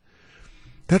 but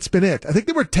that's been it. I think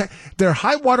they were their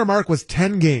high water mark was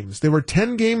 10 games. They were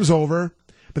 10 games over,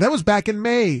 but that was back in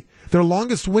May. Their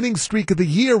longest winning streak of the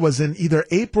year was in either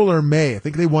April or May. I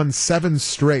think they won 7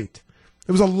 straight.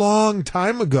 It was a long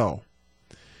time ago.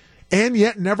 And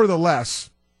yet, nevertheless,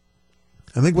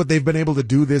 I think what they've been able to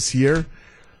do this year,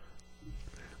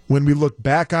 when we look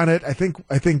back on it, I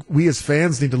think we as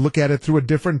fans need to look at it through a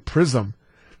different prism.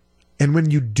 And when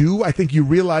you do, I think you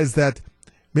realize that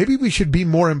maybe we should be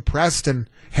more impressed and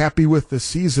happy with the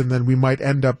season than we might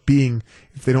end up being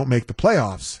if they don't make the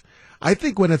playoffs. I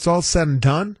think when it's all said and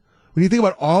done, when you think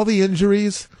about all the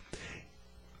injuries,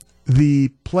 the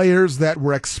players that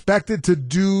were expected to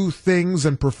do things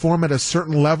and perform at a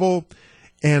certain level,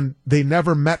 and they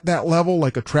never met that level,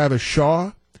 like a Travis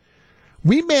Shaw,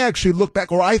 we may actually look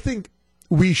back, or I think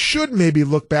we should maybe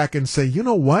look back and say, you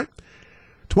know what?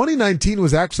 2019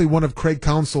 was actually one of Craig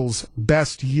Counsell's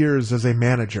best years as a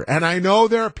manager. And I know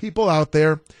there are people out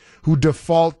there who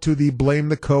default to the blame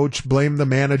the coach, blame the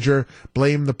manager,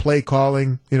 blame the play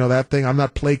calling, that thing. I'm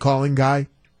not play calling guy.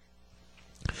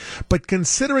 But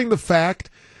considering the fact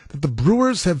that the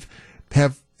Brewers have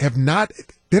have not.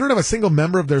 They don't have a single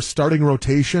member of their starting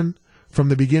rotation from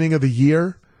the beginning of the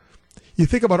year. You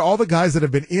think about all the guys that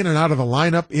have been in and out of the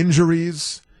lineup,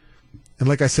 injuries, and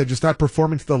like I said, just not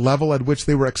performing to the level at which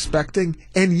they were expecting.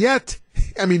 And yet,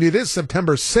 I mean, it is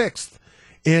September 6th,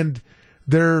 and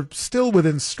they're still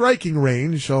within striking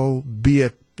range,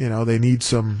 albeit, they need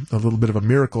a little bit of a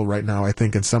miracle right now, I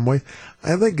think, in some way.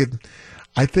 I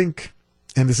think,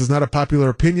 and this is not a popular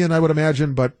opinion, I would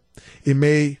imagine, but it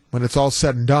may, when it's all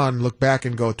said and done, look back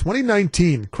and go,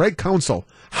 2019, Craig Counsell,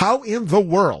 how in the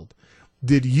world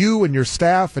did you and your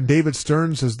staff and David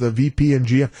Stearns as the VP and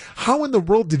GM, how in the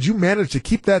world did you manage to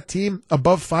keep that team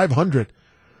above 500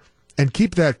 and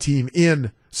keep that team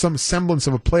in some semblance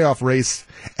of a playoff race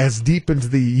as deep into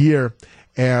the year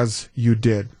as you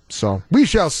did? So we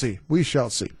shall see. We shall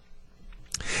see.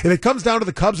 If it comes down to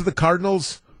the Cubs or the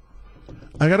Cardinals,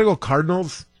 I got to go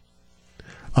Cardinals.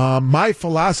 My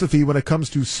philosophy when it comes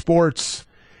to sports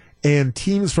and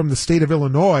teams from the state of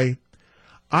Illinois,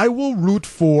 I will root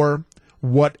for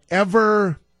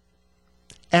whatever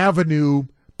avenue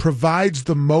provides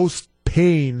the most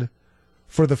pain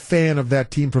for the fan of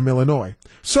that team from Illinois.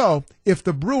 So if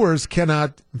the Brewers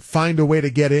cannot find a way to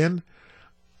get in,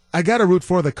 I got to root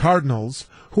for the Cardinals,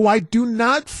 who I do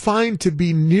not find to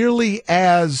be nearly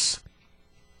as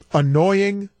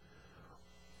annoying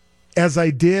as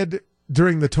I did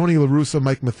during the Tony La Russa,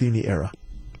 Mike Matheny era.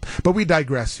 But we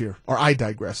digress here, or I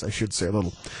digress, I should say, a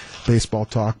little baseball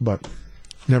talk, but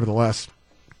nevertheless,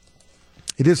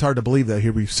 it is hard to believe that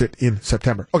here we sit in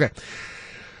September. Okay.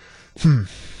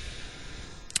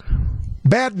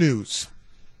 Bad news.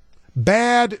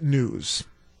 Bad news.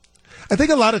 I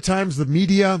think a lot of times the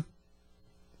media,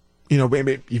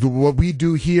 even what we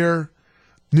do here,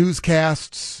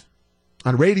 newscasts,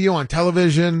 on radio, on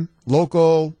television,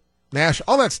 local, national,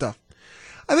 all that stuff.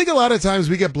 I think a lot of times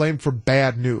we get blamed for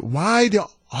bad news. Why do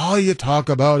all you talk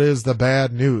about is the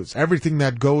bad news? Everything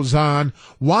that goes on.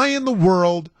 Why in the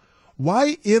world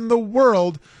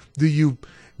do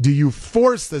you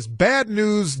force this bad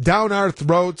news down our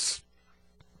throats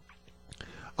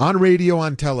on radio,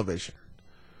 on television?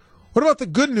 What about the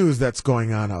good news that's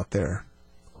going on out there?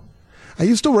 I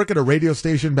used to work at a radio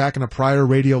station back in a prior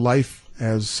radio life,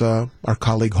 as our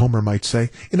colleague Homer might say.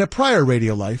 In a prior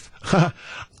radio life,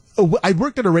 I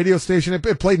worked at a radio station.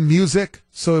 It played music,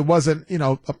 so it wasn't,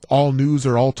 all news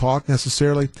or all talk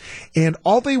necessarily. And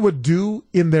all they would do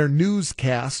in their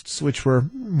newscasts, which were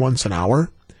once an hour,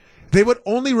 they would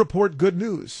only report good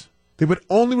news. They would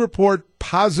only report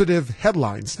positive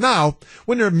headlines. Now,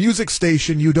 when you're a music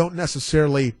station, you don't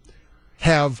necessarily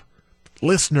have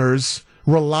listeners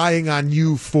relying on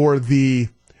you for the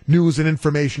news and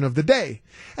information of the day.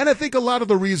 And I think a lot of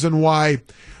the reason why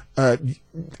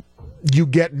you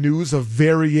get news of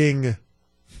varying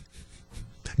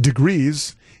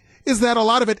degrees is that a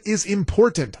lot of it is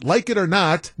important. Like it or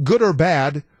not, good or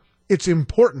bad, it's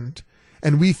important.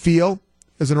 And we feel,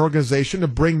 as an organization, to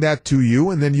bring that to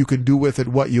you, and then you can do with it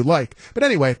what you like. But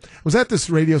anyway, I was at this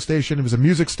radio station. It was a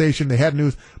music station. They had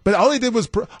news. But all they did was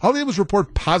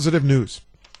report positive news.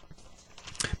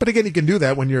 But again, you can do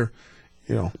that when your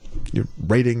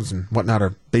ratings and whatnot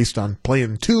are based on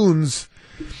playing tunes.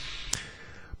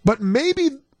 But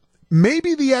maybe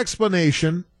the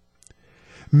explanation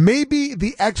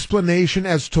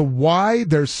as to why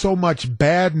there's so much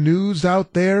bad news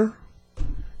out there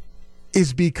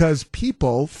is because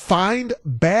people find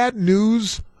bad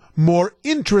news more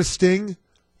interesting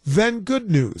than good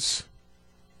news.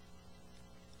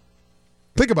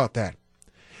 Think about that.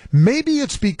 Maybe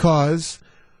it's because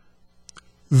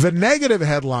the negative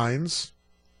headlines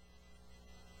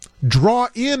draw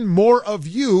in more of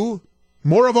you,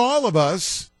 more of all of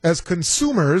us as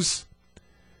consumers,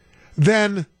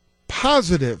 than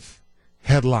positive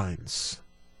headlines.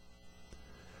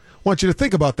 I want you to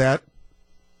think about that.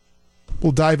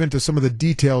 We'll dive into some of the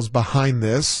details behind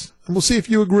this, and we'll see if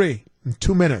you agree. In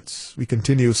 2 minutes, we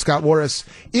continue. Scott Warras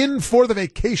in for the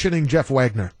vacationing Jeff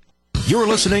Wagner. You're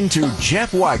listening to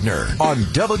Jeff Wagner on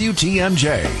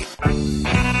WTMJ.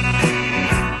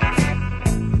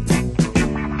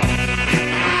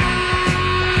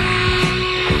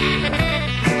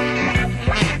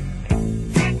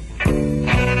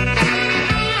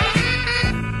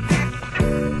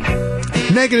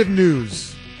 Negative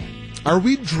news. Are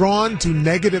we drawn to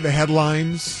negative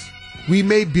headlines? We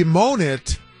may bemoan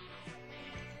it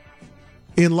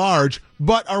in large,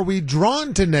 but are we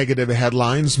drawn to negative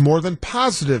headlines more than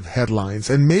positive headlines?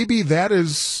 And maybe that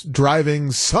is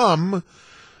driving some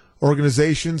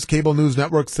organizations, cable news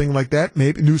networks, things like that,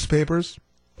 maybe newspapers,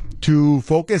 to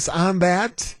focus on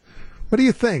that What do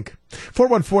you think?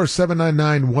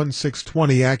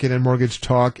 414-799-1620, Accident Mortgage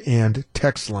Talk and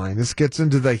Text Line. This gets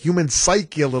into the human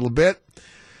psyche a little bit.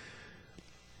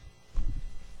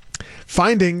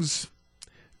 Findings,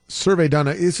 survey done.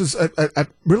 This is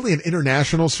really an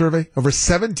international survey. Over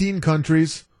 17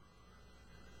 countries,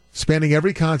 spanning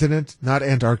every continent, not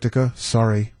Antarctica.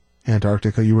 Sorry,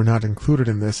 Antarctica, you were not included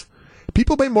in this.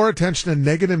 People pay more attention to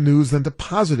negative news than to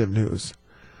positive news.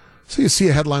 So you see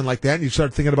a headline like that and you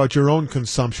start thinking about your own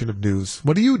consumption of news.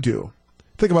 What do you do?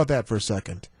 Think about that for a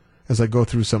second as I go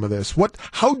through some of this.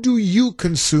 How do you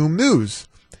consume news?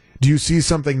 Do you see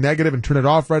something negative and turn it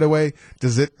off right away?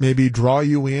 Does it maybe draw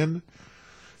you in?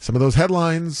 Some of those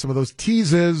headlines, some of those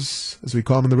teases, as we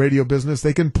call them in the radio business,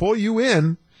 they can pull you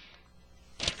in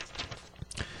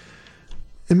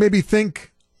and maybe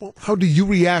think, well, how do you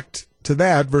react to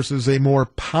that versus a more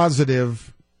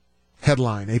positive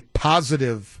headline, a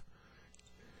positive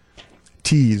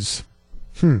tease?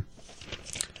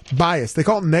 Bias. They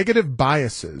call it negative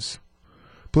biases.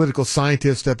 Political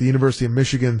scientist at the University of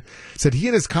Michigan said he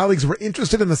and his colleagues were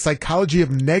interested in the psychology of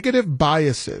negative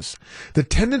biases, the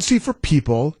tendency for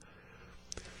people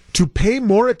to pay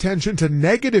more attention to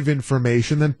negative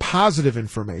information than positive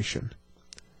information,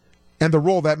 and the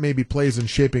role that maybe plays in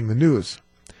shaping the news.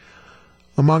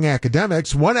 Among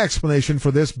academics, one explanation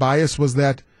for this bias was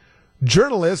that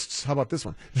journalists, how about this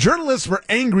one? Journalists were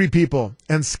angry people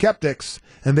and skeptics,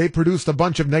 and they produced a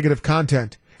bunch of negative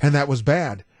content, and that was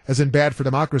bad, as in bad for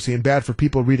democracy and bad for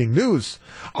people reading news.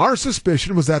 Our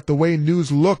suspicion was that the way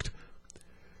news looked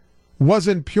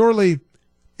wasn't purely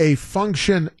a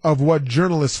function of what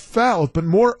journalists felt, but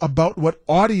more about what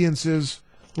audiences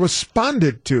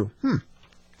responded to.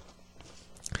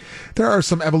 There are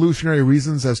some evolutionary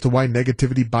reasons as to why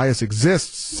negativity bias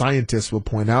exists, scientists will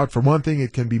point out. For one thing,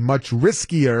 it can be much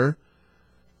riskier.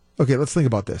 Okay, let's think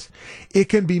about this. It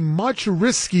can be much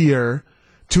riskier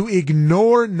to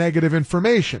ignore negative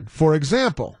information. For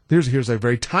example, here's a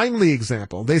very timely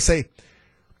example. They say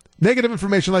negative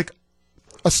information like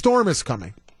a storm is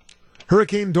coming.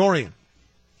 Hurricane Dorian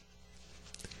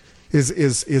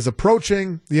is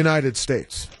approaching the United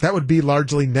States. That would be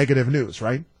largely negative news,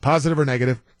 right? Positive or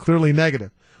negative? Clearly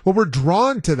negative. Well, we're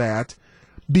drawn to that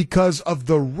because of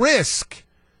the risk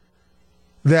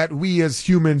that we as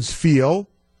humans feel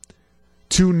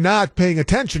to not paying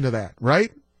attention to that,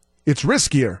 right? It's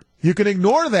riskier. You can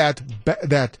ignore that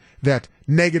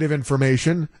negative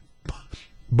information,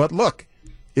 but look,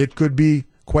 it could be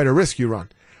quite a risk you run.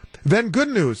 Then good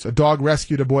news, a dog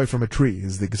rescued a boy from a tree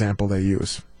is the example they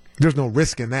use. There's no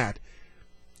risk in that.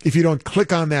 If you don't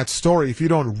click on that story, if you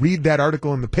don't read that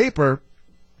article in the paper,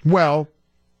 well,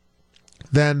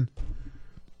 then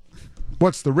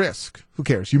what's the risk? Who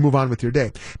cares? You move on with your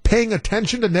day. Paying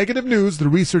attention to negative news, the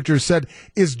researchers said,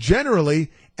 is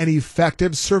generally an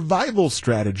effective survival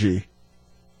strategy.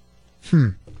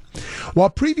 While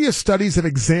previous studies have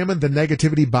examined the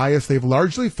negativity bias, they've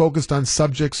largely focused on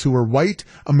subjects who are white,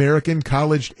 American,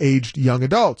 college-aged young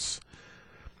adults.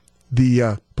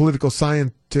 The political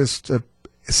scientist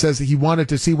says that he wanted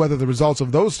to see whether the results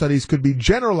of those studies could be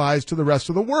generalized to the rest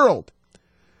of the world.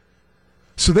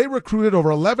 So they recruited over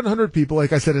 1,100 people,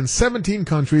 like I said, in 17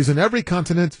 countries in every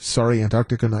continent. Sorry,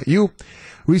 Antarctica, not you.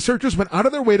 Researchers went out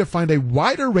of their way to find a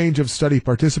wider range of study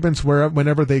participants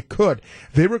whenever they could.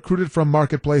 They recruited from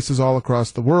marketplaces all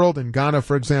across the world. In Ghana,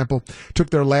 for example, took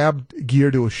their lab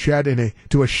gear to a shed in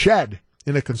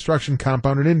a construction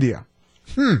compound in India.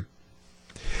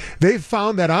 They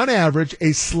found that on average,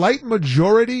 a slight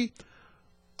majority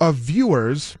of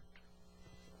viewers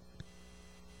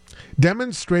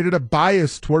demonstrated a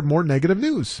bias toward more negative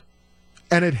news.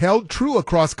 And it held true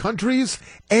across countries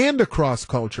and across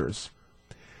cultures.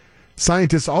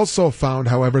 Scientists also found,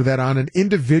 however, that on an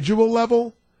individual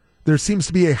level, there seems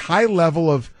to be a high level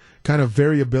of kind of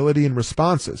variability in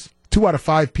responses. 2 out of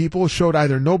 5 people showed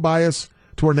either no bias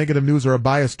toward negative news or a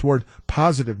bias toward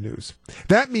positive news.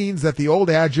 That means that the old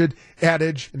adage,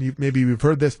 and maybe you've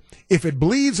heard this, if it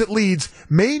bleeds, it leads,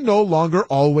 may no longer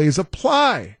always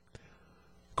apply.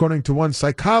 According to one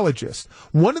psychologist,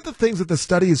 one of the things that the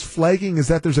study is flagging is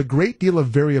that there's a great deal of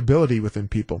variability within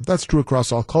people. That's true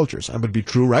across all cultures. That would be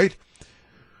true, right?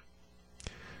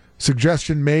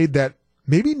 Suggestion made that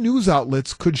maybe news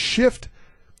outlets could shift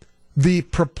the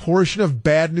proportion of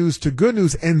bad news to good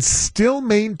news and still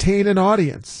maintain an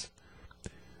audience.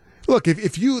 Look,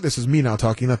 if you, this is me now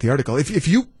talking, not the article, if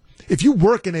you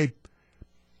work in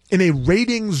a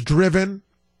ratings-driven,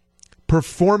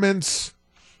 performance,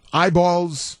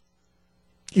 eyeballs,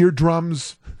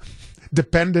 eardrums,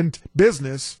 dependent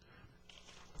business,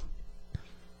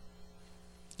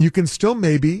 you can still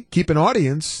maybe keep an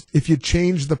audience if you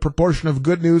change the proportion of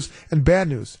good news and bad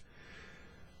news.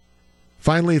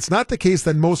 Finally, it's not the case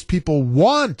that most people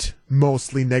want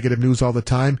mostly negative news all the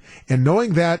time, and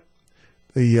knowing that,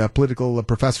 the political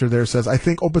professor there says, I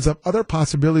think opens up other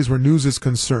possibilities where news is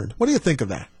concerned. What do you think of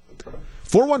that?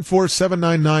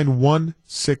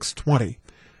 414-799-1620.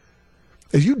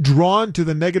 Are you drawn to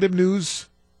the negative news?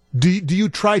 Do you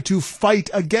try to fight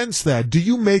against that? Do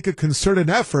you make a concerted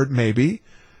effort, maybe,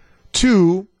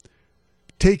 to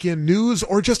take in news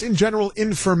or just in general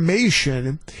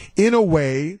information in a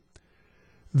way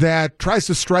that tries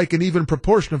to strike an even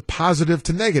proportion of positive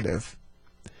to negative?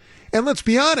 And let's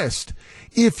be honest,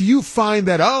 if you find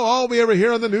that, all we ever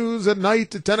hear on the news at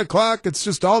night at 10 o'clock, it's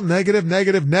just all negative,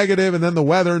 negative, negative, and then the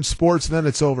weather and sports, and then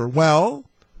it's over. Well,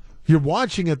 you're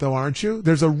watching it, though, aren't you?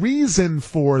 There's a reason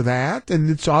for that, and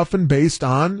it's often based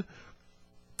on,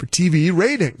 for TV,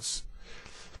 ratings.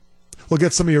 We'll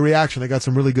get some of your reaction. I got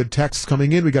some really good texts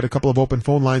coming in. We got a couple of open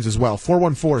phone lines as well.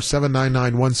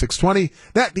 414-799-1620.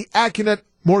 That, the Accunet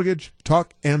Mortgage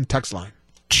Talk and Text line.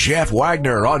 Jeff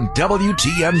Wagner on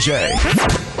WTMJ.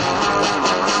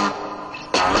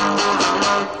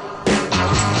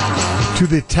 To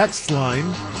the text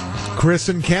line, Chris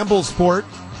in Campbellsport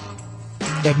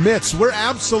admits we're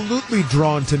absolutely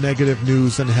drawn to negative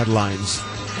news and headlines.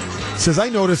 Says, I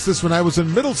noticed this when I was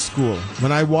in middle school,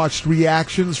 when I watched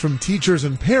reactions from teachers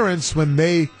and parents when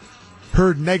they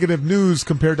heard negative news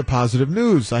compared to positive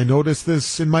news. I noticed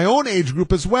this in my own age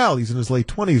group as well. He's in his late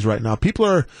 20s right now. People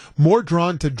are more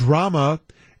drawn to drama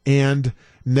and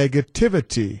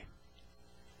negativity.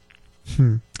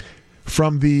 From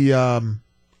the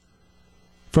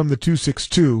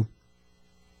 262.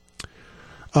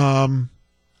 The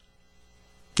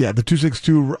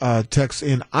 262 texts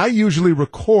in, I usually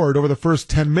record over the first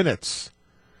 10 minutes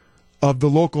of the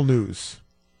local news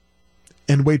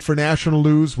and wait for national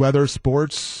news, weather,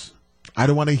 sports. I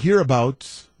don't want to hear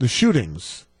about the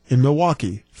shootings in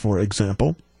Milwaukee, for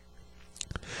example.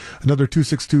 Another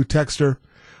 262 texter.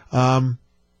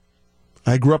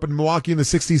 I grew up in Milwaukee in the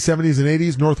 60s, 70s, and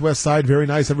 80s. Northwest side, very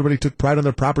nice. Everybody took pride on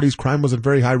their properties. Crime wasn't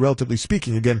very high, relatively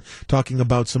speaking. Again, talking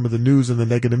about some of the news and the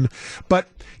negative. But,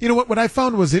 you know, what I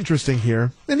found was interesting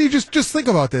here, and you just think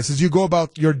about this as you go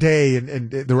about your day and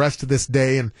the rest of this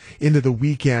day and into the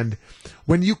weekend.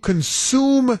 When you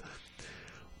consume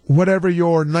whatever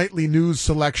your nightly news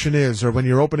selection is, or when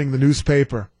you're opening the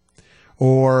newspaper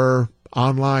or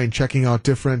online checking out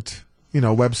different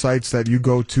websites that you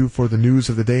go to for the news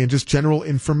of the day and just general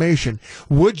information,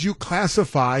 would you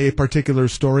classify a particular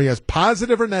story as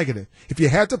positive or negative? If you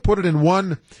had to put it in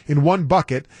one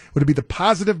bucket, would it be the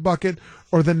positive bucket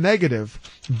or the negative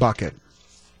bucket?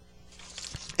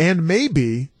 And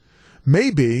maybe,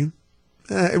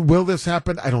 will this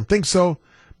happen? I don't think so,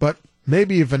 but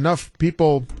maybe if enough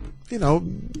people,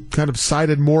 kind of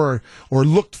sided more or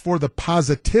looked for the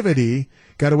positivity,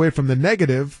 got away from the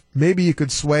negative, maybe you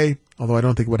could sway, although I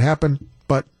don't think it would happen,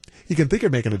 but you can think you're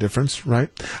making a difference,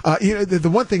 right? The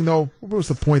one thing, though, what was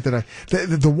the point that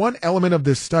the one element of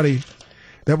this study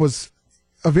that was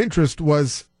of interest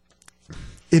was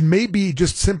it may be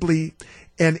just simply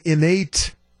an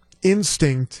innate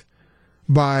instinct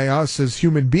by us as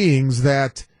human beings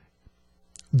that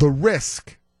the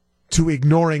risk to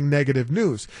ignoring negative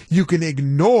news. You can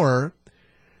ignore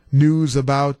news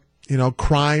about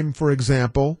crime, for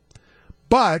example,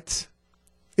 but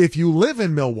if you live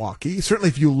in Milwaukee, certainly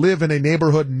if you live in a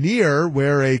neighborhood near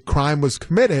where a crime was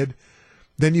committed,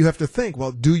 then you have to think,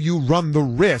 well, do you run the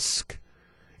risk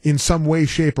in some way,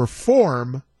 shape, or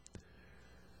form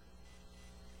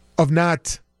of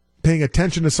not paying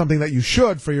attention to something that you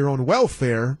should for your own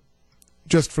welfare,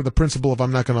 just for the principle of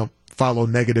I'm not going to follow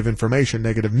negative information,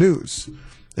 negative news?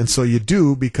 And so you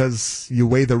do, because you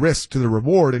weigh the risk to the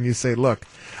reward and you say, look,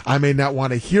 I may not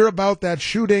want to hear about that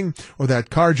shooting or that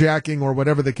carjacking or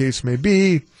whatever the case may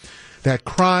be, that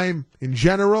crime in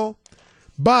general,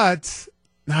 but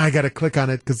I got to click on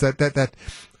it because that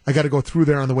I got to go through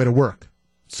there on the way to work.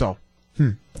 So,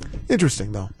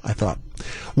 interesting though, I thought.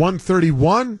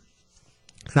 1:31.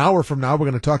 An hour from now, we're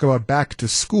going to talk about back to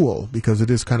school, because it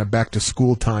is kind of back to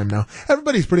school time now.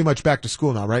 Everybody's pretty much back to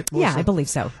school now, right, Melissa? Yeah, I believe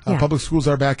so. Yeah. Public schools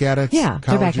are back at it. Yeah,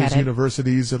 they're back at it.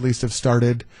 Universities at least have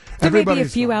started. There may be a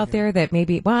few out there that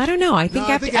maybe, well, I don't know. I think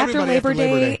after Labor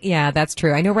Day. Yeah, that's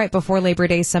true. I know right before Labor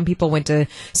Day, some people went to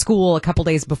school a couple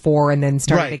days before and then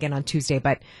started again on Tuesday.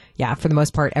 But yeah, for the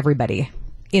most part, everybody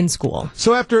in school.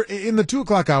 So in the 2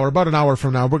 o'clock hour, about an hour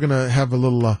from now, we're going to have a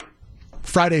little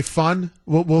Friday fun.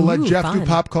 We'll let Jeff do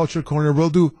Pop Culture Corner.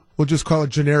 We'll just call it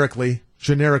generically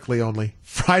generically only.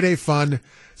 Friday fun,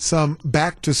 some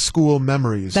back-to-school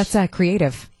memories. That's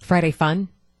creative. Friday fun?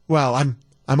 Well, I'm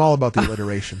all about the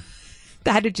alliteration.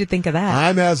 How did you think of that?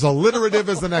 I'm as alliterative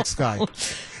as the next guy.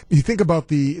 You think about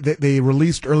they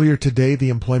released earlier today the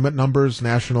employment numbers,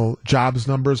 national jobs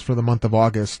numbers for the month of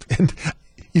August. And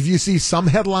if you see some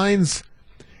headlines,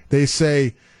 they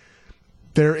say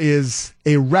there is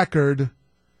a record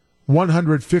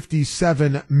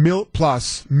 157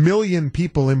 plus million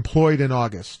people employed in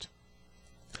August.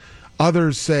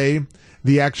 Others say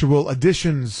the actual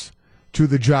additions to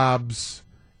the jobs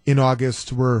in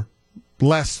August were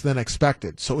less than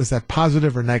expected. So is that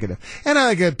positive or negative? And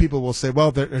I get people will say,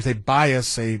 well, there's a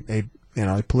bias, a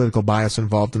political bias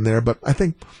involved in there. But I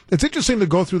think it's interesting to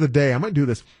go through the day. I might do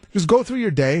this. Just go through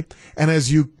your day, and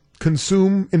as you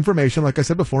consume information, like I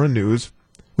said before in news,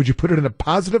 would you put it in a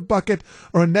positive bucket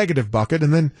or a negative bucket,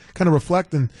 and then kind of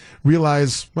reflect and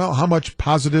realize, well, how much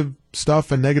positive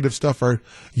stuff and negative stuff are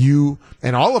you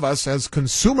and all of us as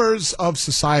consumers of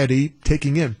society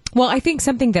taking in? Well, I think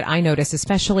something that I notice,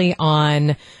 especially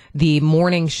on the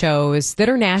morning shows that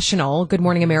are national, Good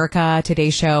Morning America, Today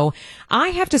Show, I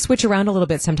have to switch around a little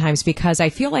bit sometimes because I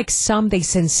feel like they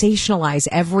sensationalize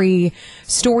every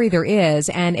story there is,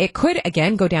 and it could,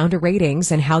 again, go down to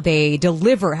ratings and how they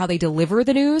deliver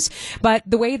the news. But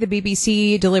the way the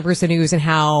BBC delivers the news and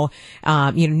how,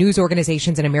 news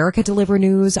organizations in America deliver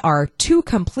news are two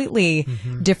completely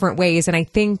different ways. And I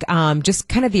think, just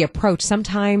kind of the approach,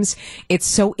 sometimes it's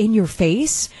so in your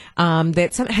face,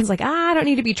 that sometimes like, I don't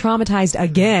need to be traumatized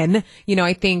again.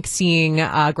 I think seeing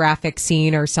a graphic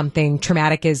scene or something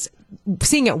traumatic is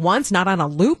seeing it once, not on a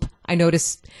loop. I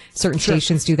notice certain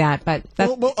stations do that, but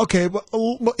okay.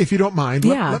 Well, if you don't mind,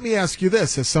 let me ask you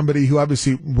this: as somebody who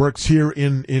obviously works here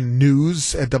in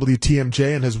news at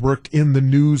WTMJ and has worked in the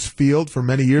news field for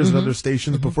many years at other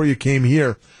stations before you came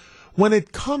here, when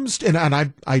it comes to, and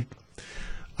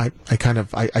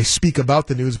I speak about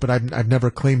the news, but I've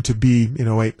never claimed to be,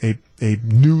 a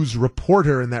news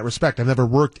reporter in that respect. I've never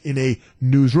worked in a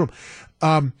newsroom.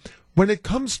 When it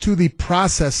comes to the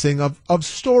processing of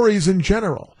stories in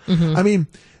general, I mean,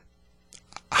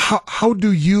 how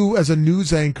do you as a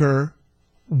news anchor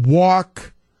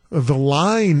walk the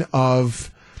line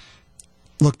of,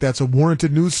 look, that's a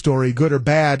warranted news story, good or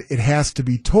bad, it has to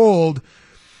be told,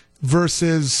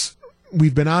 versus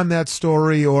we've been on that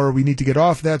story, or we need to get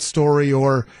off that story,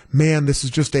 or man, this is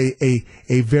just a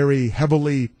very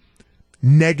heavily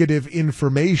negative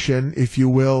information, if you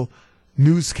will,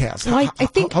 newscast. Well, I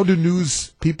think, how do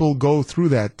news people go through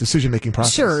that decision-making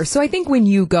process? Sure. So I think when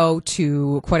you go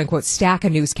to, quote-unquote, stack a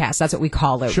newscast, that's what we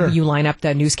call it. Sure. You line up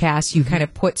the newscast, you kind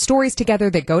of put stories together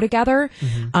that go together.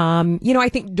 I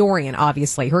think Dorian,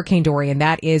 obviously, Hurricane Dorian,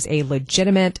 that is a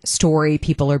legitimate story.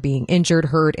 People are being injured,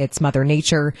 hurt. It's Mother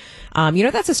Nature.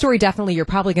 That's a story definitely you're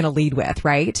probably going to lead with,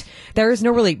 right? There is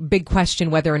no really big question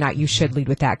whether or not you should lead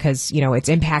with that because, it's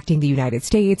impacting the United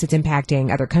States. It's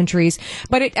impacting other countries.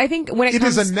 But I think when it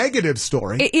is a negative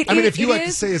story. If you like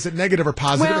to say is it negative or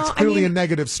positive, it's clearly a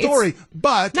negative story,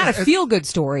 but not a feel-good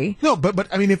story. No, but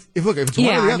I mean, if it's one or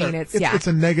the other, it's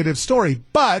a negative story,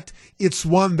 but it's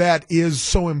one that is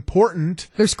so important.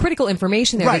 There's critical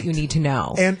information there that you need to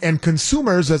know. And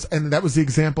consumers, and that was the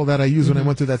example that I used when I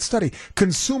went through that study,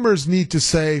 consumers need to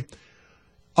say,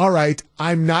 all right,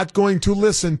 I'm not going to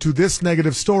listen to this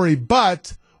negative story,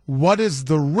 but what is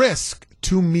the risk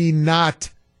to me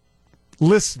not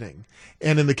listening?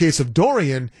 And in the case of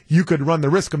Dorian, you could run the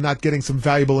risk of not getting some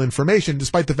valuable information,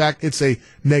 despite the fact it's a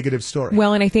negative story.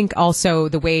 Well, and I think also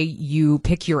the way you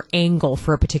pick your angle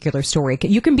for a particular story,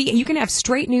 you can have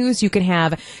straight news, you can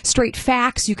have straight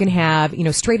facts, you can have,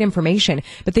 straight information,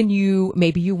 but then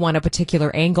maybe you want a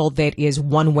particular angle that is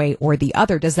one way or the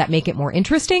other. Does that make it more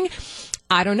interesting?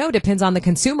 I don't know. Depends on the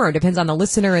consumer. Depends on the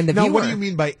listener and the viewer. Now, what do you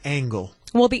mean by angle?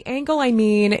 Well, the angle,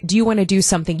 do you want to do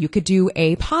something? You could do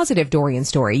a positive Dorian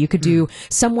story. You could do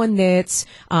someone that's,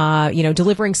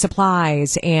 delivering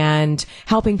supplies and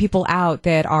helping people out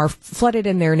that are flooded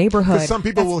in their neighborhood. Because some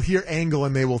people will hear angle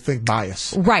and they will think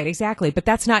bias. Right, exactly. But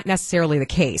that's not necessarily the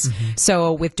case.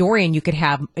 So with Dorian, you could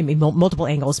have multiple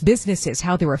angles. Businesses,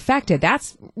 how they're affected.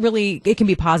 That's really, it can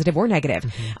be positive or negative.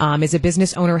 Is a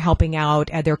business owner helping out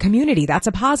their community? That's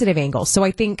a positive angle. So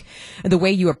I think the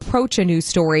way you approach a news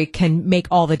story can make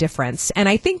all the difference. And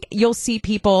I think you'll see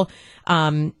people, you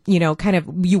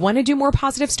want to do more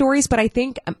positive stories, but I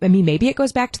think, maybe it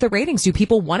goes back to the ratings. Do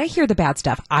people want to hear the bad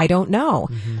stuff? I don't know.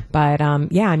 But,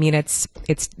 it's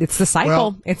the cycle.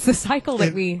 Well, it's the cycle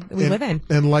that we live in.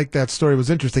 And like that story was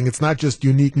interesting, it's not just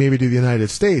unique maybe to the United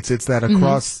States, it's that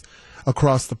across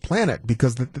the planet,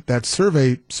 because that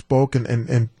survey spoke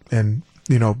and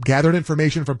gathered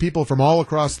information from people from all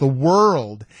across the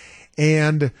world,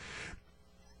 and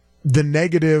the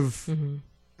negative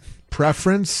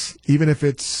preference, even if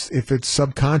it's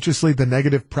subconsciously, the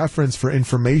negative preference for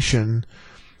information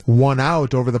won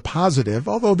out over the positive,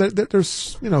 although there's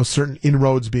certain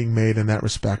inroads being made in that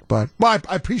respect. But I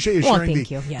appreciate you sharing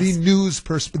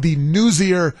the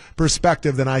newsier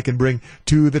perspective that I can bring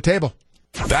to the table.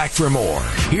 Back for more.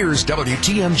 Here's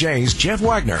WTMJ's Jeff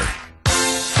Wagner.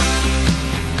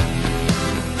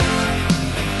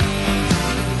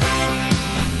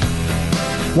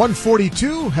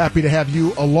 .142, happy to have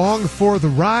you along for the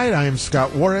ride. I am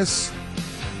Scott Warras,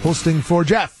 hosting for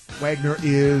Jeff. Wagner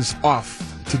is off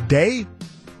today.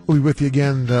 We'll be with you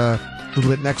again a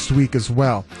little bit next week as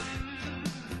well.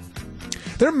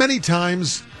 There are many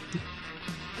times,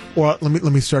 well, let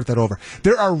me start that over.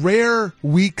 There are rare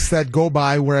weeks that go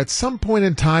by where at some point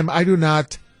in time I do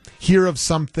not hear of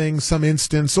something, some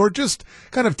instance, or just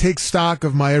kind of take stock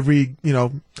of my every,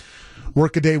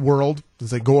 workaday world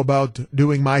as I go about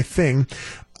doing my thing,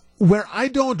 where I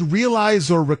don't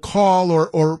realize or recall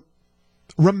or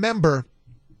remember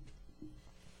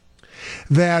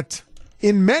that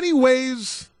in many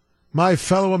ways, my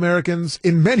fellow Americans,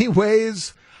 in many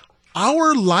ways,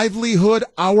 our livelihood,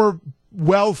 our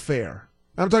welfare,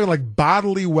 I'm talking like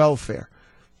bodily welfare,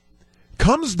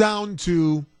 comes down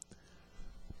to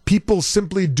people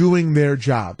simply doing their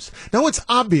jobs. Now, it's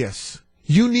obvious.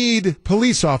 You need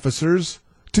police officers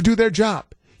to do their job.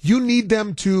 You need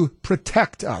them to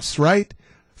protect us, right?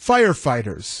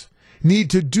 Firefighters need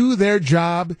to do their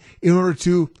job in order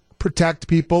to protect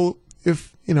people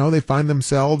if, they find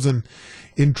themselves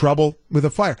in trouble with a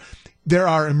fire. There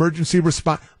are emergency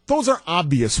response. Those are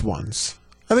obvious ones.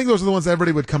 I think those are the ones that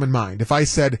everybody would come in mind. If I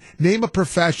said, name a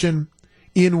profession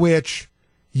in which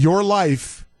your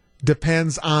life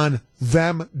depends on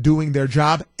them doing their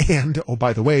job and, oh,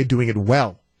 by the way, doing it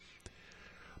well.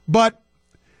 But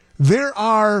there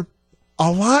are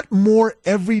a lot more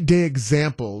everyday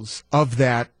examples of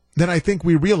that than I think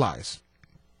we realize.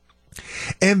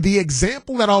 And the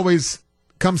example that always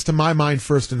comes to my mind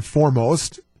first and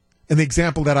foremost, and the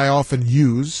example that I often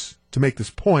use to make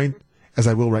this point, as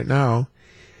I will right now,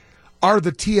 are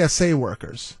the TSA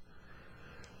workers.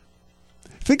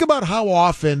 Think about how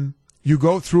often you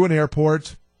go through an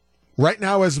airport. Right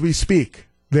now as we speak,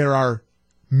 there are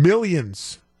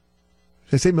millions.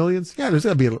 Did I say millions? Yeah, there's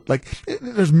going to be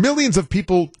there's millions of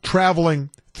people traveling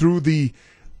through the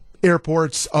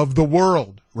airports of the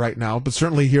world right now, but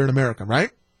certainly here in America,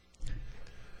 right?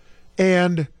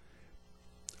 And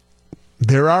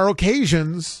there are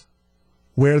occasions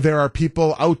where there are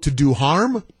people out to do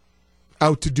harm,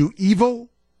 out to do evil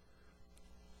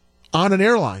on an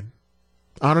airline,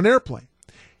 on an airplane.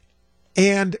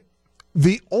 And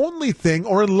the only thing,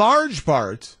 or in large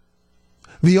part,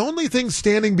 the only thing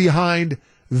standing behind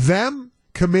them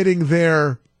committing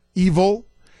their evil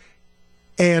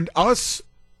and us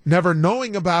never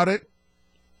knowing about it,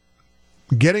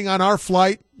 getting on our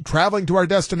flight, traveling to our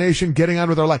destination, getting on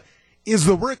with our life, is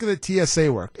the work of the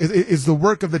TSA work, is the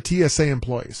work of the TSA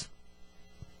employees.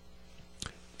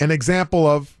 An example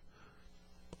of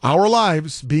our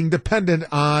lives being dependent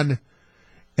on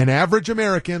an average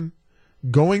American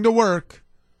going to work,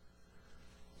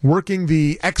 working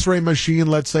the X-ray machine,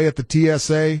 let's say, at the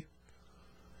TSA,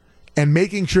 and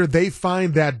making sure they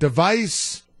find that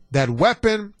device, that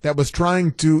weapon that was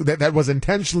that was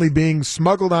intentionally being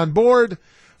smuggled on board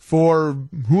for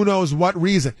who knows what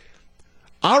reason.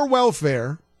 Our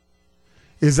welfare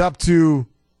is up to,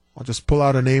 I'll just pull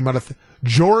out a name out of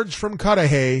George from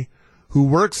Cudahy, who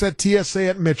works at TSA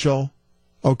at Mitchell,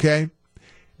 okay,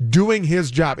 doing his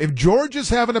job. If George is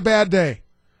having a bad day,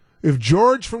 if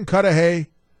George from Cudahy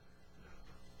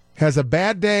has a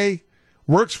bad day,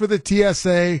 works for the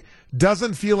TSA,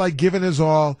 doesn't feel like giving his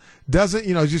all, doesn't,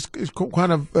 just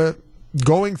kind of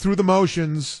going through the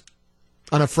motions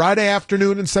on a Friday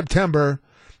afternoon in September,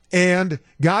 and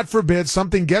God forbid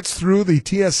something gets through the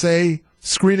TSA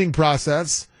screening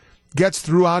process, gets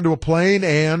through onto a plane,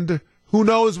 and who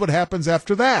knows what happens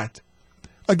after that.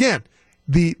 Again,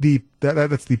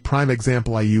 that's the prime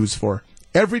example I use for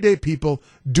everyday people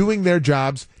doing their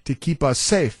jobs to keep us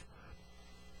safe.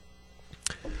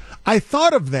 I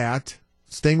thought of that,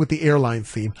 staying with the airline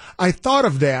theme, I thought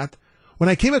of that when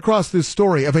I came across this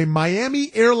story of a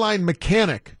Miami airline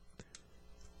mechanic.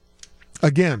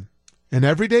 Again, an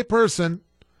everyday person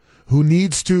who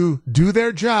needs to do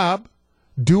their job,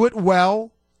 do it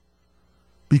well,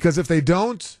 because if they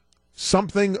don't,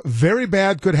 something very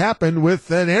bad could happen with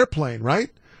an airplane, right?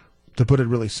 To put it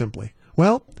really simply.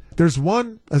 Well, there's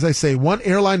one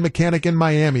airline mechanic in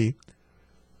Miami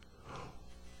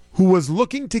who was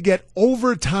looking to get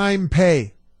overtime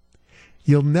pay.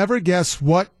 You'll never guess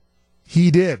what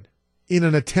he did in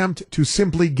an attempt to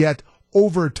simply get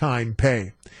overtime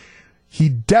pay. He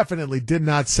definitely did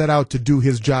not set out to do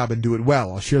his job and do it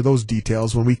well. I'll share those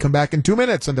details when we come back in 2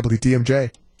 minutes on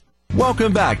WTMJ.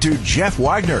 Welcome back to Jeff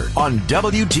Wagner on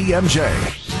WTMJ.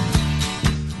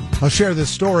 I'll share this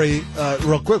story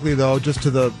real quickly, though, just to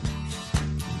the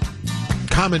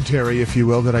commentary, if you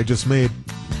will, that I just made.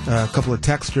 A couple of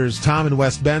texters. Tom in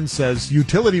West Bend says,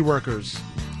 utility workers,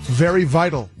 very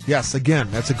vital. Yes, again,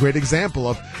 that's a great example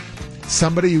of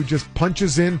somebody who just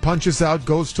punches in, punches out,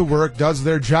 goes to work, does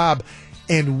their job.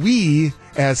 And we,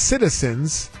 as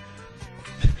citizens,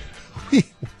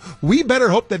 we better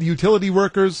hope that utility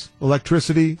workers,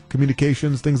 electricity,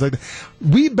 communications, things like that,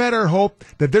 we better hope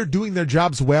that they're doing their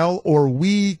jobs well, or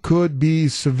we could be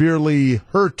severely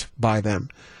hurt by them.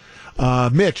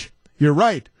 Mitch, you're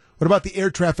right. What about the air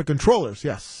traffic controllers?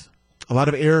 Yes. A lot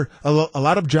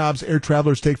of jobs air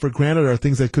travelers take for granted are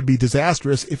things that could be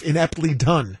disastrous if ineptly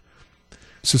done.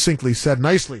 Succinctly said,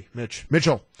 nicely,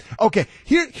 Mitchell. Okay,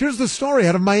 here's the story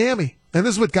out of Miami. And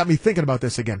this is what got me thinking about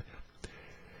this again.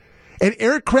 An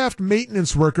aircraft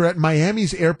maintenance worker at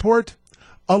Miami's airport,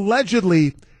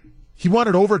 allegedly, he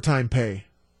wanted overtime pay.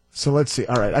 So let's see.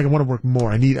 All right, I want to work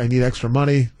more. I need extra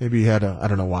money. Maybe he had I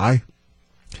don't know why.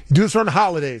 You do this around the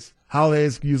holidays.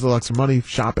 Holidays, use a little extra money,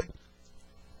 shopping.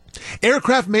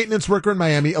 Aircraft maintenance worker in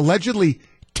Miami allegedly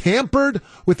tampered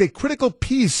with a critical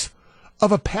piece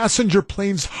of a passenger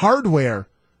plane's hardware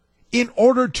in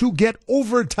order to get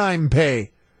overtime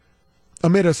pay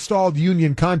amid a stalled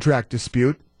union contract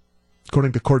dispute,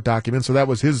 according to court documents. So that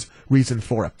was his reason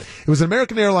for it. It was an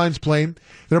American Airlines plane.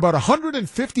 There were about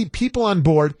 150 people on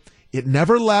board. It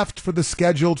never left for the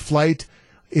scheduled flight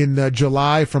in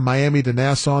July from Miami to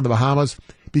Nassau in the Bahamas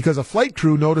because a flight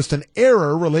crew noticed an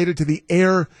error related to the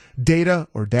air data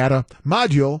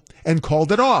module and called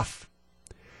it off.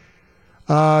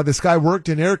 This guy worked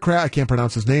in aircraft. I can't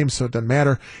pronounce his name, so it doesn't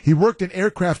matter. He worked in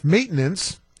aircraft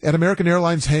maintenance at American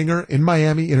Airlines hangar in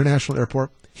Miami International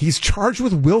Airport. He's charged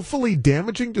with willfully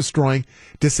damaging, destroying,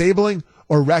 disabling,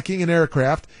 or wrecking an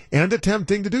aircraft and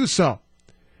attempting to do so.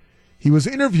 He was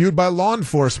interviewed by law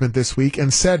enforcement this week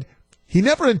and said he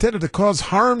never intended to cause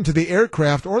harm to the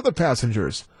aircraft or the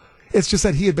passengers. It's just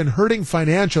that he had been hurting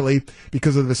financially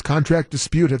because of this contract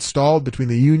dispute had stalled between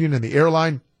the union and the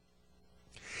airline.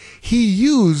 He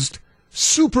used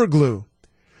super glue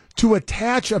to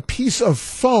attach a piece of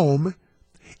foam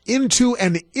into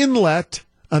an inlet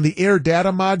on the air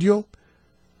data module,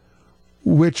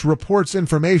 which reports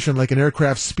information like an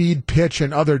aircraft's speed, pitch,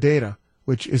 and other data,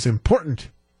 which is important.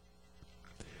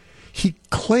 He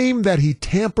claimed that he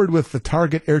tampered with the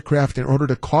target aircraft in order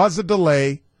to cause a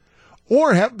delay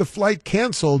or have the flight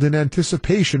canceled in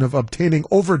anticipation of obtaining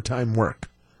overtime work.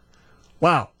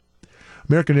 Wow.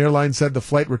 American Airlines said the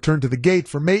flight returned to the gate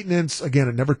for maintenance. Again,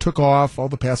 it never took off. All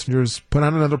the passengers put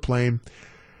on another plane.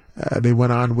 They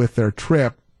went on with their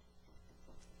trip.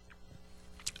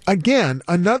 Again,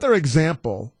 another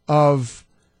example of,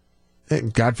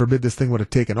 and God forbid this thing would have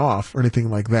taken off or anything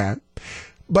like that,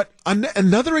 but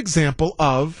another example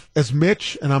of, as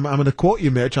Mitch, and I'm going to quote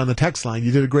you, Mitch, on the text line.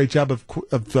 You did a great job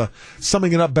of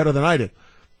summing it up better than I did.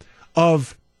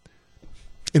 Of,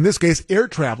 in this case, air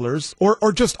travelers,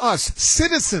 or just us,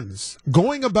 citizens,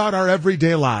 going about our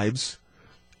everyday lives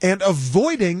and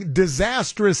avoiding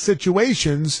disastrous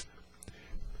situations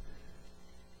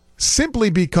simply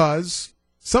because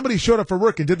somebody showed up for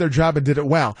work and did their job and did it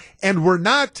well. And we're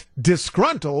not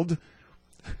disgruntled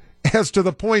as to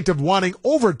the point of wanting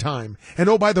overtime. And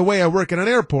oh, by the way, I work in an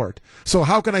airport. So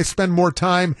how can I spend more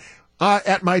time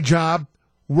at my job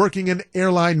working in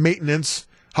airline maintenance?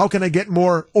 How can I get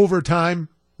more overtime?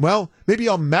 Well, maybe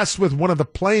I'll mess with one of the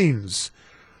planes.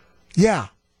 Yeah,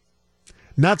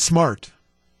 not smart.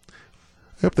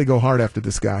 I hope they go hard after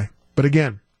this guy. But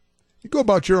again, you go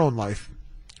about your own life.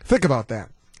 Think about that.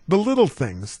 The little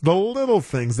things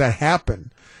that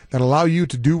happen that allow you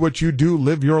to do what you do,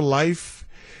 live your life.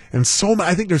 And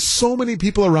I think there's so many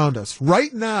people around us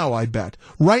right now, I bet.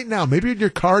 Right now, maybe in your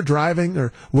car driving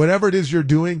or whatever it is you're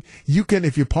doing, you can,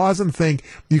 if you pause and think,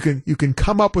 you can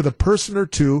come up with a person or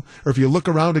two, or if you look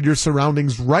around at your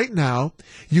surroundings right now,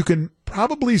 you can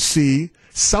probably see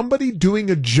somebody doing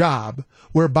a job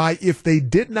whereby if they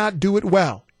did not do it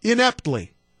well,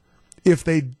 ineptly, if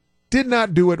they did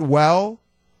not do it well,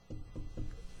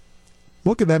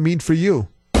 what could that mean for you?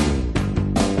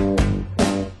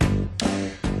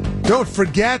 Don't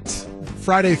forget,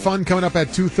 Friday Fun coming up at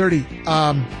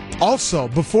 2:30. Also,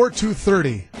 before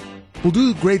 2:30, we'll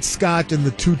do Great Scott in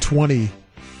the 2:20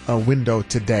 window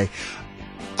today.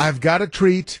 I've got a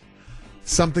treat.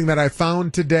 something that I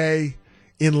found today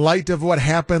in light of what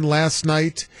happened last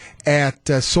night at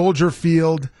Soldier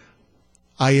Field.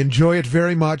 I enjoy it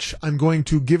very much. I'm going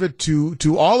to give it to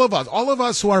all of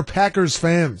us who are Packers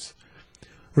fans.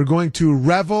 We're going to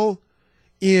revel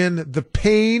in the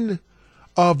pain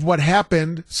of what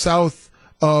happened south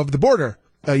of the border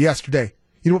yesterday.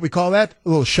 You know what we call that? A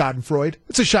little schadenfreude.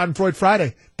 It's a schadenfreude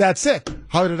Friday. That's it.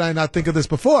 How did I not think of this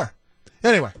before?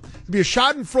 Anyway, it'll be a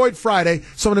schadenfreude Friday,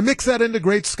 so I'm going to mix that into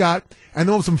Great Scott, and then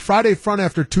we'll have some Friday fun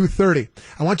after 2:30.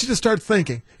 I want you to start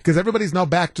thinking, because everybody's now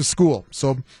back to school.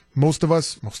 So most of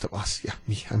us, yeah,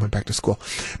 me, I went back to school.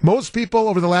 Most people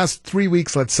over the last 3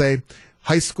 weeks, let's say,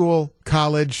 high school,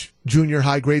 college, junior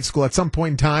high, grade school, at some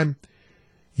point in time,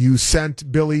 you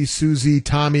sent Billy, Susie,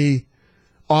 Tommy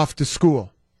off to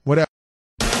school. Whatever.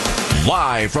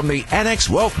 Live from the Annex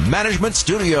Wealth Management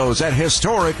Studios at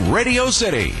historic Radio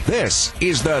City, this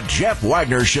is the Jeff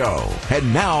Wagner Show.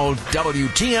 And now,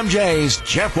 WTMJ's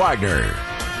Jeff Wagner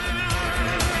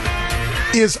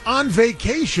is on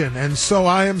vacation, and so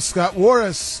I am Scott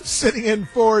Warras sitting in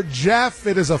for Jeff.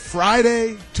 It is a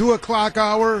Friday, 2 o'clock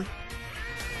hour.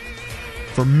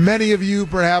 For many of you,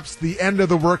 perhaps the end of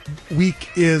the work week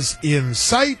is in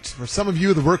sight. For some of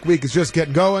you, the work week is just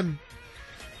getting going.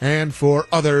 And for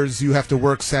others, you have to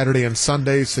work Saturday and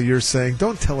Sunday, so you're saying,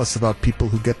 don't tell us about people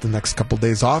who get the next couple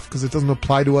days off, because it doesn't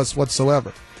apply to us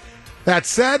whatsoever. That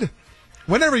said,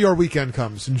 whenever your weekend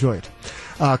comes, enjoy it.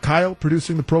 Kyle,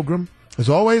 producing the program, as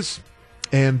always,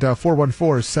 and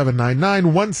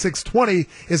 414-799-1620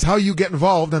 is how you get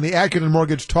involved on the Accurate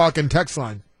Mortgage Talk and Text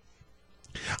line.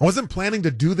 I wasn't planning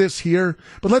to do this here,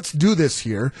 but let's do this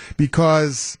here,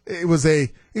 because it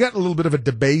got a little bit of a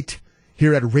debate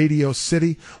here at Radio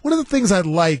City. One of the things I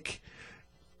like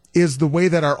is the way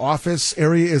that our office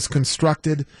area is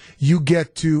constructed. You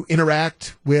get to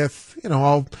interact with,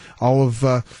 all of,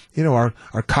 our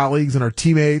colleagues and our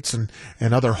teammates and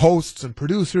other hosts and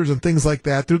producers and things like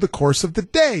that through the course of the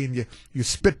day. And you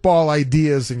spitball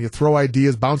ideas and you throw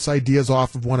ideas, bounce ideas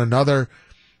off of one another.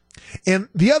 And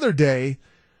the other day,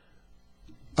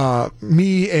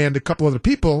 me and a couple other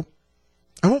people,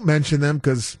 I won't mention them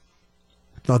because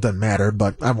it doesn't matter,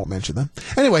 but I won't mention them.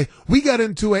 Anyway, we got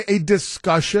into a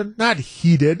discussion, not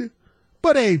heated,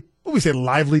 but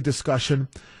lively discussion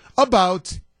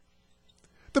about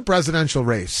the presidential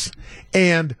race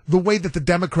and the way that the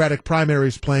Democratic primary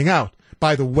is playing out.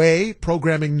 By the way,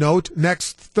 programming note,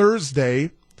 next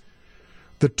Thursday,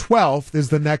 the 12th, is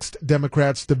the next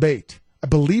Democrats debate. I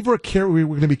believe we're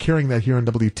going to be carrying that here on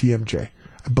WTMJ.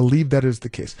 I believe that is the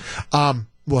case.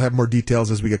 We'll have more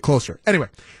details as we get closer. Anyway,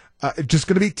 just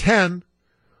going to be 10.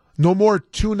 No more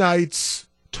 2 nights,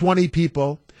 20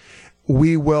 people.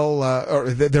 We will,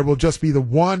 there will just be the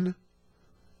one.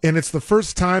 And it's the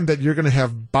first time that you're going to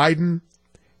have Biden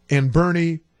and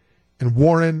Bernie and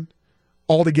Warren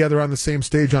all together on the same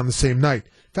stage on the same night.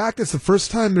 In fact, it's the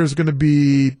first time there's going to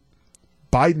be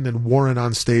Biden and Warren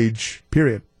on stage,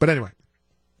 period. But anyway,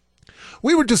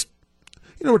 we were just,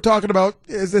 we're talking about,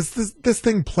 as this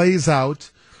thing plays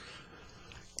out,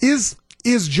 is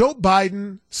Joe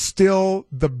Biden still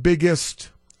the biggest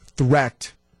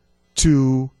threat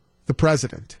to the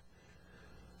president?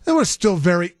 And we're still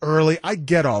very early. I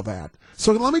get all that.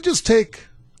 So let me I just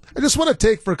want to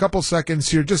take for a couple seconds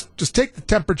here, just take the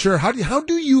temperature. How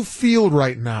do you feel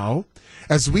right now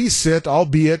as we sit,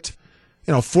 albeit,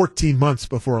 14 months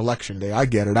before Election Day? I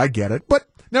get it. But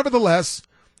nevertheless,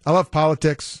 I love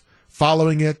politics,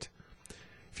 following it.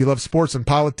 If you love sports and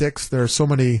politics, there are so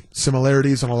many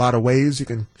similarities in a lot of ways. You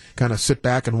can kind of sit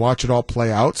back and watch it all play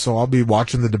out. So I'll be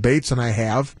watching the debates, and I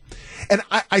have. And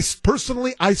I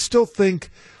personally still think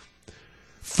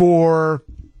for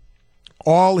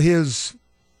all his,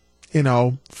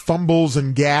 fumbles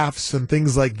and gaffes and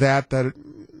things like that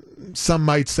some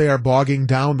might say are bogging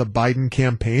down the Biden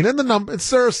campaign. And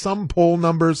there are some poll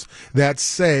numbers that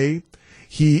say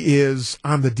he is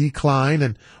on the decline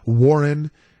and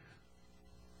Warren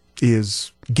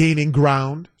is gaining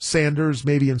ground. Sanders,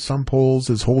 maybe in some polls,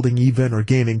 is holding even or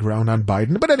gaining ground on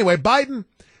Biden. But anyway, Biden,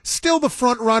 still the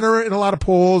front runner in a lot of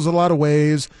polls, a lot of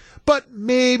ways, but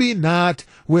maybe not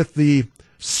with the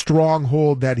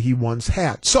stronghold that he once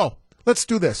had. So let's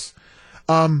do this.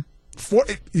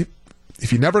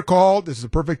 If you never called, this is a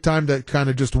perfect time to kind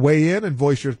of just weigh in and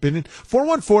voice your opinion.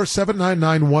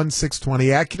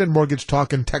 414-799-1620, Accurate Mortgage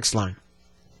Talk and Text line.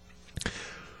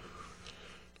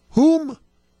 Whom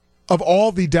of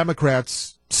all the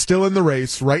Democrats still in the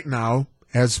race right now,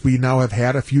 as we now have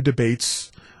had a few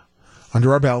debates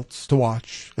under our belts to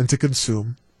watch and to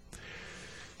consume,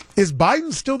 is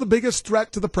Biden still the biggest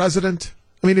threat to the president?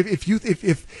 I mean, if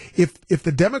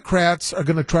the Democrats are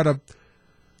going to try to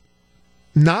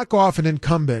knock off an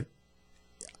incumbent,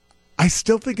 I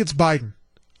still think it's Biden.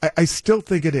 I still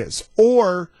think it is.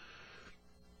 Or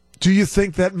do you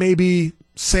think that maybe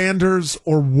Sanders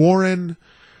or Warren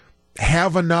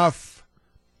have enough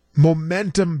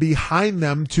momentum behind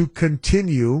them to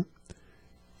continue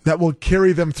that will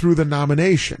carry them through the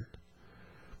nomination?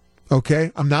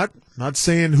 Okay? I'm not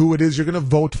saying who it is you're going to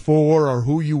vote for or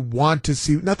who you want to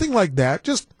see. Nothing like that.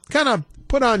 Just kind of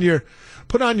put on your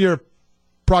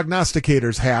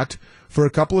prognosticator's hat for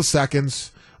a couple of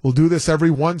seconds. We'll do this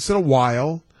every once in a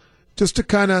while just to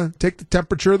kind of take the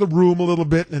temperature of the room a little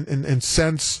bit and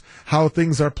sense how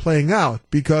things are playing out.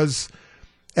 Because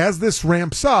as this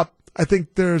ramps up, I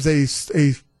think there's a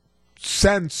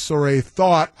sense or a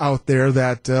thought out there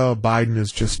that Biden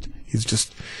is he's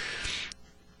just...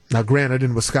 Now, granted,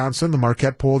 in Wisconsin, the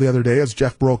Marquette poll the other day, as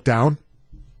Jeff broke down,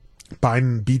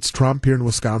 Biden beats Trump here in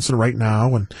Wisconsin right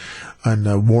now, and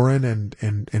Warren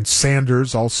and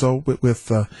Sanders also with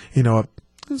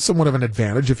somewhat of an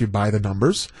advantage if you buy the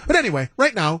numbers. But anyway,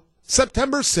 right now,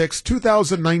 September 6,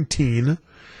 2019,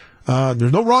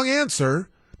 there's no wrong answer.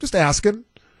 Just asking,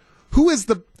 who has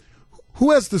the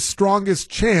strongest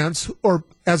chance, or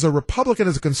as a Republican,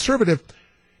 as a conservative,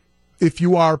 if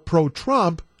you are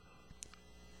pro-Trump,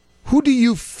 who do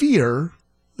you fear?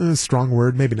 Strong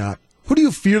word, maybe not. Who do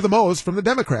you fear the most from the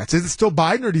Democrats? Is it still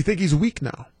Biden, or do you think he's weak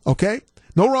now? Okay?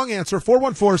 No wrong answer.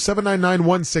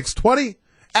 414-799-1620.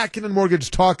 Acumen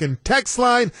Mortgage Talk and Text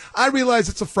Line. I realize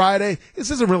it's a Friday. This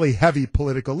isn't really heavy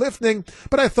political lifting,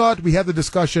 but I thought we had the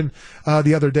discussion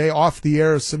the other day off the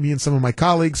air, me and some of my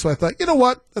colleagues, so I thought, you know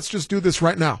what? Let's just do this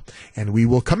right now. And we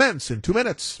will commence in 2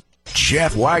 minutes.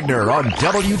 Jeff Wagner on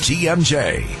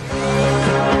WTMJ.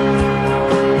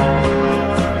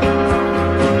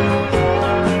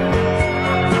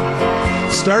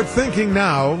 Start thinking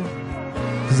now,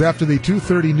 because after the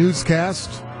 2:30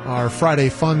 newscast, our Friday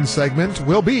Fun segment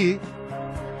will be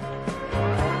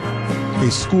a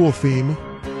school theme.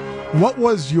 What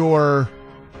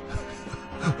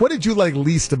did you like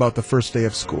least about the first day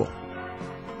of school?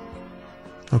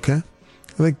 Okay.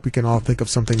 I think we can all think of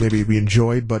something maybe we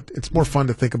enjoyed, but it's more fun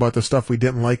to think about the stuff we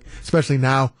didn't like, especially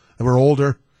now that we're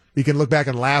older. We can look back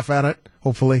and laugh at it,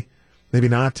 hopefully. Maybe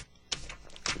not.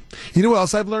 You know what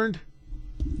else I've learned?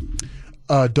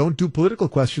 Don't do political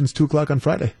questions 2 o'clock on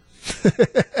Friday.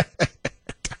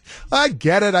 I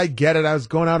get it. I was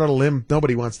going out on a limb.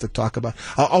 Nobody wants to talk about.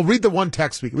 I'll read the one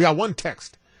text we got. One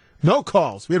text. No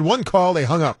calls. We had one call. They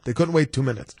hung up. They couldn't wait 2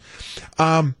 minutes.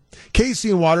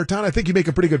 Casey in Watertown, I think you make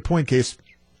a pretty good point, Case,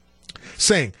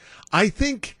 saying, I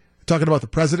think, talking about the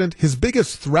president, his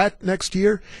biggest threat next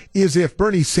year is if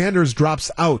Bernie Sanders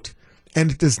drops out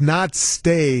and it does not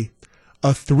stay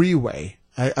a three-way.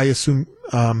 I assume,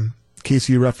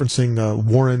 Casey, you're referencing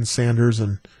Warren, Sanders,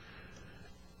 and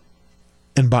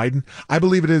Biden. I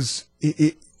believe it is,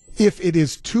 if it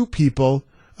is two people,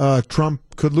 Trump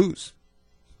could lose.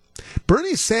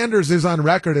 Bernie Sanders is on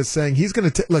record as saying he's going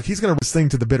to run this thing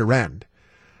to the bitter end,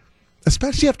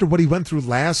 especially after what he went through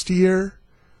last year.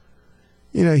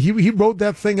 You know, he rode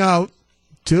that thing out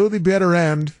to the bitter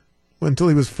end until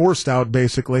he was forced out,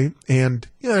 basically. And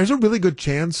there's a really good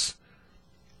chance.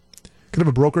 Kind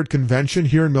of a brokered convention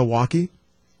here in Milwaukee.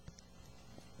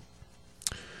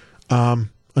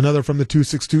 Another from the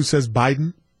 262 says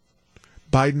Biden.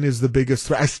 Biden is the biggest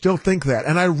threat. I still think that,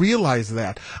 and I realize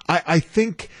that. I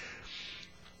think,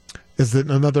 as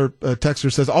another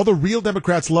texter says, all the real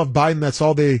Democrats love Biden. That's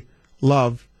all they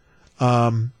love.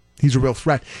 He's a real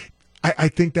threat. I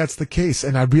think that's the case,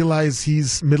 and I realize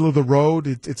he's middle of the road.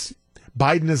 It's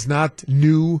Biden is not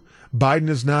new. Biden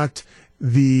is not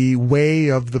the way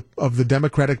of the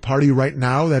Democratic Party right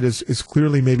now that is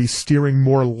clearly maybe steering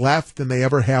more left than they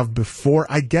ever have before.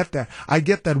 I get that. I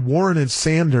get that Warren and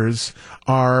Sanders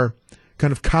are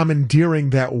kind of commandeering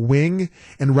that wing,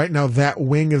 and right now that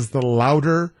wing is the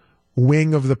louder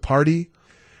wing of the party.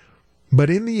 But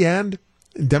in the end,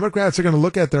 Democrats are going to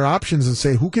look at their options and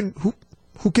say, who can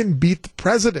beat the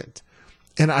president?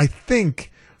 And I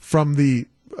think from the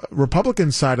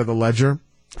Republican side of the ledger,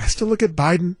 I still look at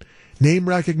Biden. Name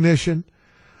recognition.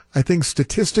 I think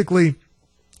statistically,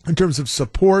 in terms of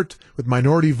support with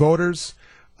minority voters,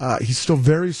 he's still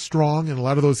very strong in a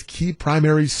lot of those key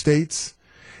primary states.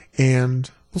 And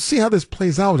we'll see how this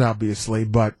plays out, obviously.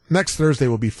 But next Thursday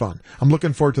will be fun. I'm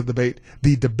looking forward to the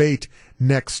debate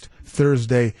next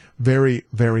Thursday very,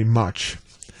 very much.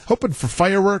 Hoping for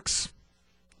fireworks.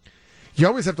 You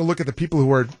always have to look at the people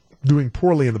who are doing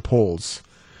poorly in the polls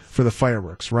for the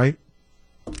fireworks, right?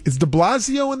 Is de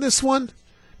Blasio in this one?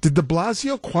 Did de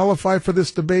Blasio qualify for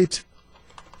this debate?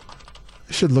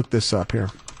 I should look this up here.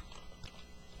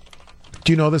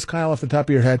 Do you know this, Kyle, off the top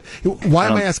of your head? Why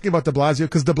am I asking about de Blasio?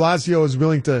 Because de Blasio is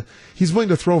willing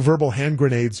to throw verbal hand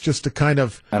grenades just to kind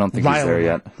of. I don't think he's there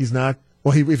yet. He's not.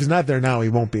 Well, if he's not there now, he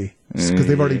won't be because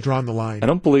they've already drawn the line. I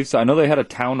don't believe so. I know they had a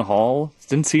town hall.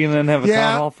 Didn't CNN have a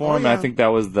town hall for him? Yeah. And I think that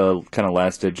was the kind of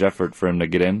last-ditch effort for him to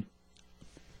get in.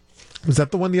 Was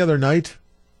that the one the other night?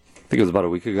 I think it was about a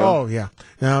week ago. Oh, yeah.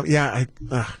 Now, yeah.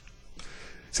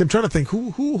 See, I'm trying to think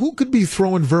who could be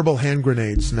throwing verbal hand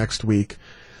grenades next week.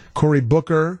 Cory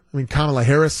Booker. I mean, Kamala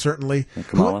Harris, certainly.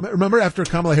 Remember after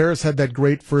Kamala Harris had that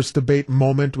great first debate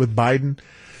moment with Biden?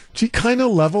 She kind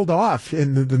of leveled off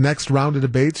in the next round of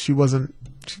debates. She didn't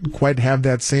quite have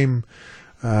that same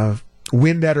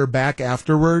wind at her back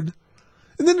afterward.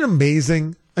 Isn't it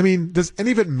amazing? I mean, does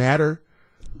any of it matter?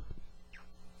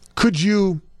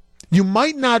 You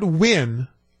might not win,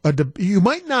 but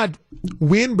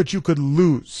you could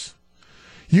lose.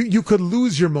 You could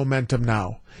lose your momentum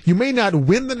now. You may not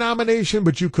win the nomination,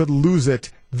 but you could lose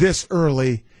it this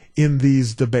early in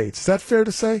these debates. Is that fair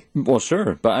to say? Well,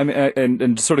 sure. But I mean,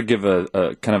 and to sort of give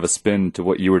a kind of a spin to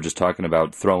what you were just talking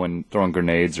about, throwing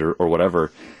grenades or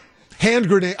whatever. Hand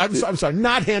grenade. I'm sorry,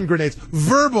 not hand grenades.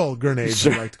 Verbal grenades.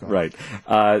 Sure, I like to call right.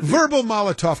 Verbal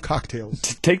Molotov cocktails.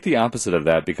 Take the opposite of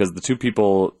that, because the two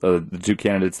people, the two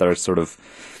candidates that are sort of,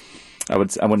 I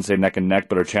wouldn't say neck and neck,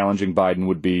 but are challenging Biden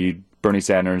would be Bernie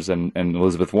Sanders and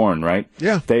Elizabeth Warren, right?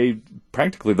 Yeah. They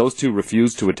practically, those two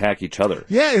refuse to attack each other.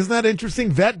 Yeah, isn't that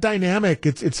interesting? That dynamic,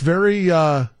 it's very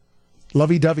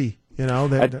lovey-dovey, you know?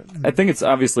 I think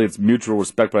it's mutual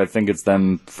respect, but I think it's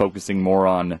them focusing more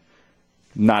on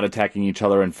not attacking each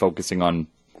other and focusing on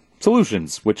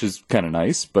solutions, which is kind of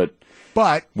nice, but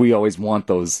we always want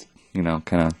those, you know,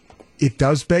 kind of. It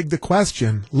does beg the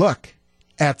question, look,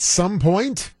 at some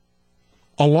point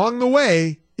along the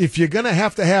way, if you're going to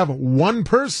have one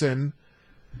person,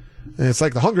 and it's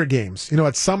like the Hunger Games, you know,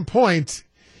 at some point,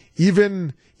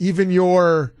 even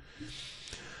your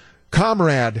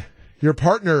comrade, your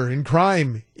partner in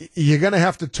crime, you're going to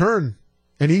have to turn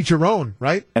and eat your own,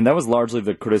 right? And that was largely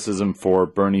the criticism for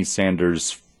Bernie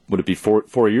Sanders, would it be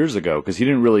 4 years ago? Because he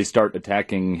didn't really start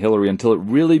attacking Hillary until it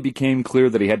really became clear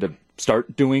that he had to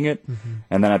start doing it. Mm-hmm.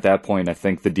 And then at that point, I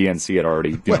think the DNC had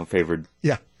already favored.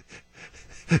 Yeah.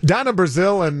 Donna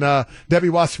Brazil and Debbie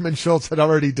Wasserman Schultz had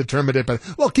already determined it. But,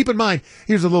 well, keep in mind,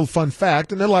 here's a little fun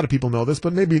fact, and a lot of people know this,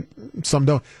 but maybe some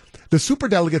don't. The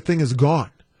superdelegate thing is gone.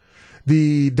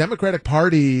 The Democratic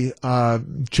Party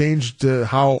changed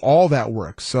how all that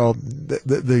works. So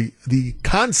the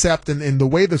concept and the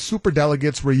way the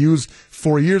superdelegates were used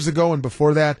 4 years ago and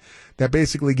before that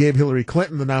basically gave Hillary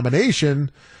Clinton the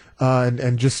nomination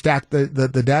and just stacked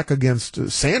the deck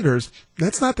against Sanders.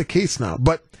 That's not the case now.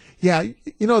 But, yeah,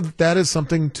 you know, that is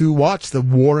something to watch, the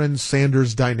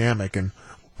Warren-Sanders dynamic and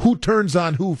who turns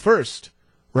on who first,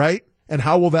 right? And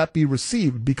how will that be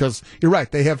received? Because you're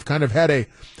right, they have kind of had a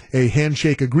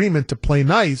handshake agreement to play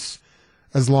nice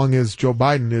as long as Joe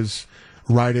Biden is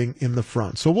riding in the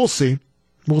front. So we'll see.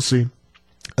 We'll see.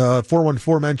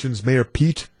 414 mentions Mayor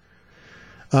Pete.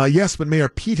 Yes, but Mayor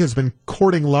Pete has been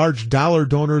courting large dollar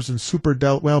donors and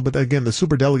but again, the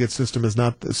superdelegate system is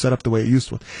not set up the way it used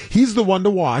to. He's the one to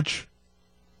watch.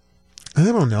 I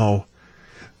don't know.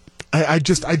 I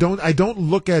don't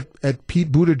look at Pete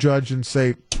Buttigieg and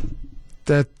say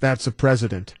that's a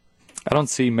president. I don't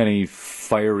see many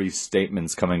fiery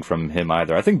statements coming from him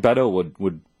either. I think Beto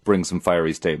would bring some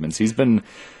fiery statements. He's been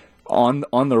on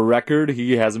the record.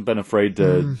 He hasn't been afraid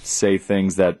to say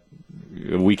things that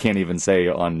we can't even say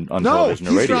on television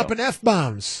or radio. No, he's dropping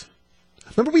F-bombs.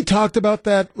 Remember we talked about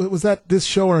that? Was that this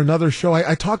show or another show?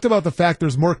 I talked about the fact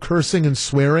there's more cursing and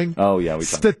swearing. Oh, yeah.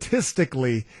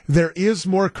 Statistically, there is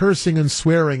more cursing and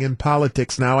swearing in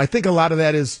politics now. I think a lot of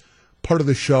that is part of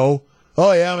the show.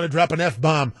 Oh, yeah, I'm going to drop an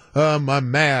F-bomb.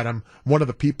 I'm mad. I'm one of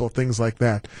the people, things like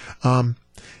that. I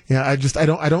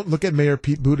don't look at Mayor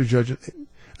Pete Buttigieg.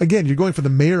 Again, you're going for the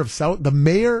mayor of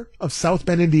South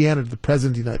Bend, Indiana, to the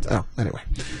president of the United States. Oh, anyway.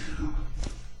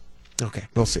 Okay,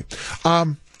 we'll see.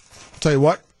 Tell you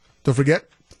what, don't forget,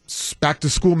 back to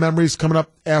school memories coming up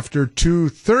after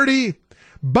 2:30.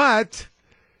 But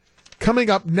coming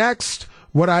up next,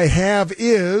 what I have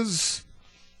is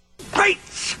Great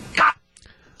Scott!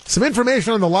 Some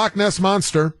information on the Loch Ness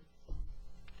Monster.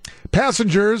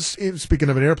 Passengers, speaking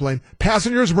of an airplane,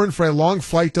 passengers were in for a long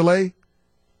flight delay,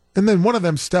 and then one of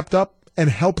them stepped up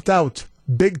and helped out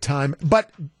big time.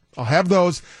 But I'll have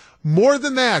those. More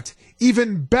than that,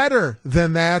 even better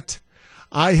than that,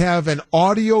 I have an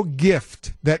audio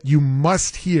gift that you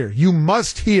must hear. You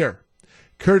must hear,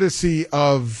 courtesy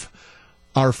of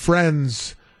our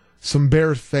friends, some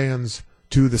Bears fans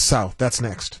to the south. That's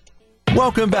next.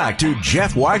 Welcome back to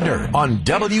Jeff Wagner on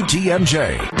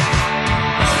WTMJ.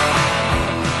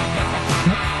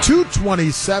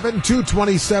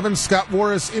 227, Scott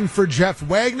Warras in for Jeff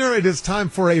Wagner. It is time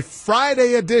for a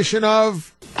Friday edition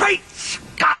of Great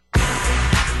Scott!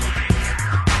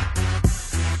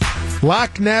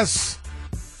 Loch Ness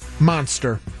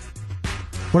Monster.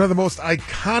 One of the most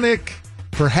iconic,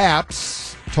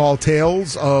 perhaps, tall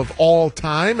tales of all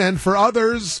time, and for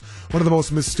others, one of the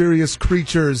most mysterious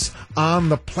creatures on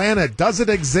the planet. Does it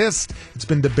exist? It's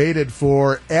been debated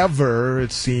forever,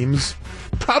 it seems.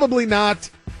 Probably not.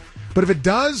 But if it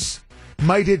does,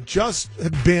 might it just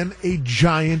have been a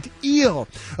giant eel?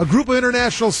 A group of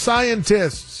international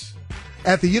scientists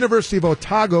at the University of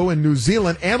Otago in New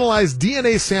Zealand analyzed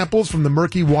DNA samples from the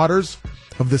murky waters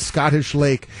of the Scottish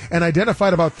Lake and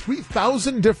identified about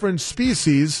 3,000 different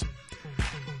species.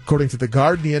 According to The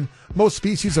Guardian, most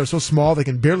species are so small they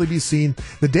can barely be seen.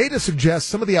 The data suggests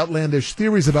some of the outlandish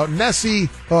theories about Nessie,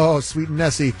 oh, sweet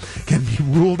Nessie, can be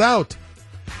ruled out.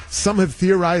 Some have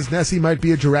theorized Nessie might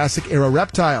be a Jurassic-era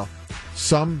reptile.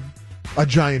 Some, a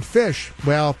giant fish.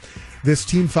 Well, this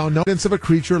team found no evidence of a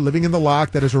creature living in the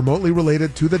loch that is remotely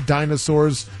related to the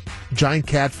dinosaurs, giant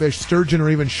catfish, sturgeon, or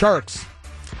even sharks.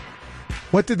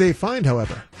 What did they find,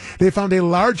 however? They found a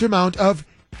large amount of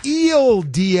eel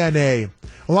DNA,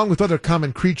 along with other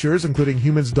common creatures, including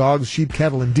humans, dogs, sheep,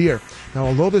 cattle, and deer. Now,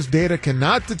 although this data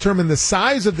cannot determine the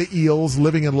size of the eels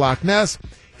living in Loch Ness,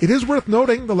 it is worth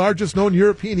noting the largest known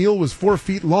European eel was 4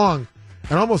 feet long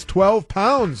and almost 12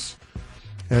 pounds.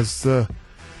 As the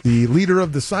leader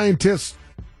of the scientists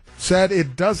said,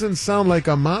 it doesn't sound like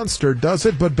a monster, does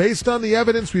it? But based on the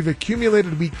evidence we've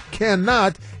accumulated, we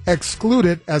cannot exclude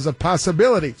it as a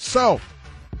possibility. So,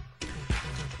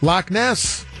 Loch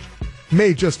Ness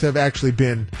may just have actually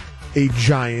been a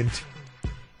giant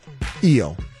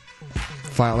eel.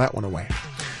 File that one away.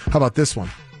 How about this one?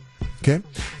 Okay.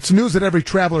 It's news that every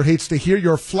traveler hates to hear.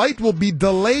 Your flight will be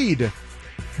delayed.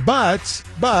 But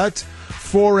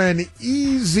for an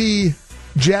easy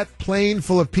jet plane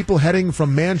full of people heading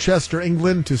from Manchester,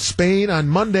 England to Spain on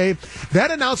Monday,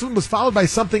 that announcement was followed by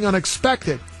something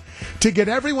unexpected. To get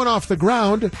everyone off the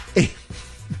ground,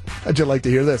 how'd you like to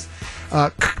hear this?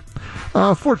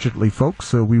 Fortunately,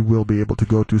 folks, we will be able to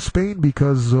go to Spain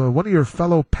because one of your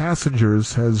fellow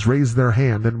passengers has raised their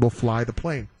hand and will fly the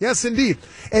plane. Yes, indeed.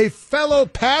 A fellow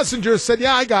passenger said,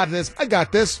 yeah, I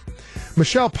got this.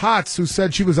 Michelle Potts, who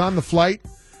said she was on the flight,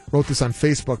 wrote this on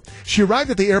Facebook. She arrived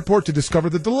at the airport to discover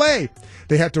the delay.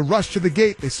 They had to rush to the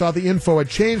gate. They saw the info had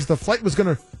changed. The flight was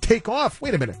going to take off.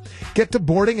 Wait a minute. Get to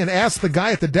boarding and ask the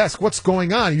guy at the desk, what's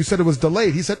going on? You said it was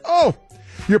delayed. He said, oh,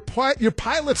 your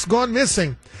pilot's gone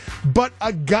missing, but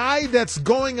a guy that's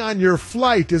going on your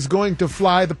flight is going to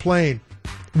fly the plane.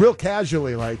 Real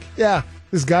casually, like, yeah,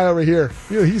 this guy over here,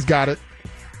 he's got it.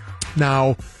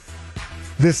 Now,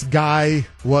 this guy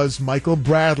was Michael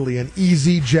Bradley, an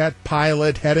EasyJet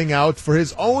pilot heading out for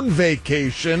his own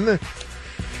vacation.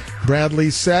 Bradley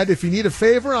said, if you need a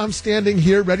favor, I'm standing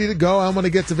here ready to go. I'm going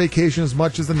to get to vacation as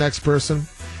much as the next person.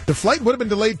 The flight would have been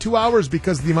delayed 2 hours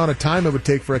because of the amount of time it would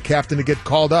take for a captain to get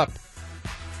called up.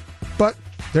 But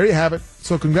there you have it.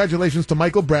 So congratulations to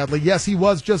Michael Bradley. Yes, he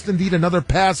was just indeed another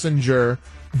passenger,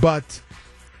 but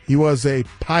he was a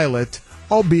pilot,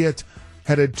 albeit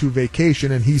headed to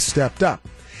vacation, and he stepped up.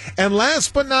 And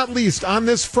last but not least, on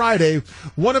this Friday,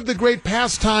 one of the great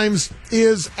pastimes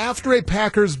is after a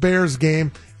Packers-Bears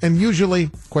game, and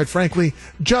usually, quite frankly,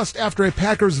 just after a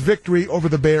Packers victory over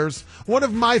the Bears, one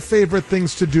of my favorite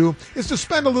things to do is to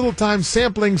spend a little time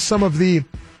sampling some of the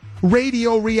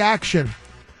radio reaction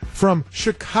from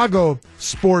Chicago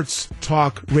sports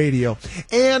talk radio.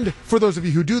 And for those of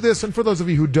you who do this, and for those of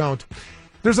you who don't,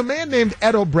 there's a man named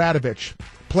Ed O'Bradovich,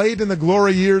 played in the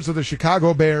glory years of the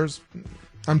Chicago Bears.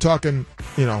 I'm talking,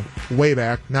 way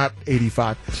back, not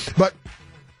 85. But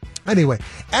anyway,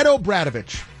 Ed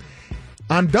O'Bradovich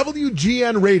on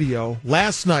WGN Radio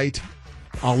last night.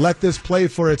 I'll let this play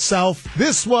for itself.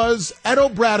 This was Ed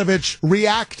O'Bradovich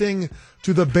reacting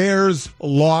to the Bears'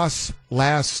 loss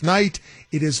last night.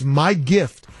 It is my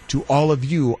gift to all of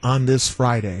you on this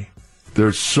Friday.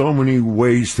 There's so many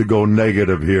ways to go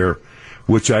negative here,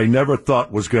 which I never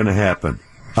thought was going to happen.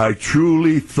 I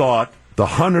truly thought the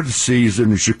 100th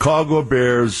season, the Chicago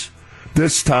Bears,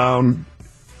 this town,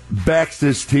 backs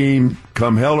this team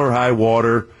come hell or high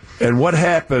water. And what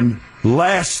happened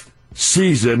last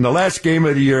season, the last game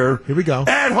of the year, here we go,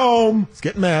 at home, it's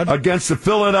getting mad, against the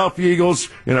Philadelphia Eagles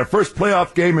in our first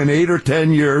playoff game in 8 or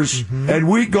 10 years, and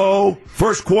we go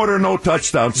first quarter, no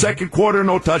touchdowns, second quarter,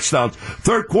 no touchdowns,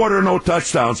 third quarter, no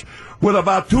touchdowns. With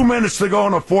about 2 minutes to go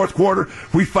in the fourth quarter,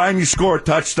 we finally score a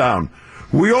touchdown.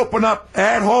 We open up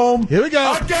at home. Here we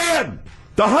go. Again.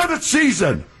 The 100th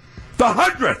season. The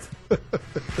 100th.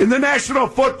 In the National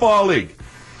Football League.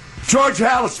 George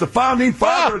Halas, the founding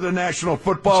father of the National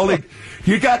Football League.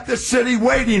 You got the city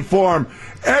waiting for him.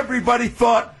 Everybody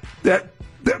thought that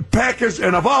the Packers,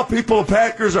 and of all people, the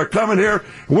Packers are coming here,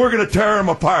 and we're going to tear them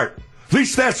apart. At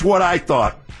least that's what I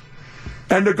thought.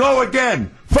 And to go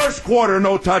again, first quarter,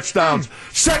 no touchdowns.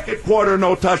 Second quarter,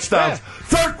 no touchdowns.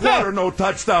 Third quarter, no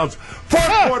touchdowns.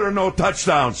 Fourth quarter, no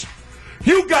touchdowns.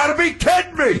 You got to be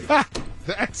kidding me.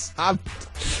 That's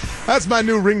my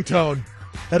new ringtone.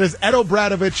 That is Ed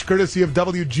Obradovich, courtesy of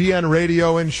WGN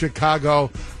Radio in Chicago.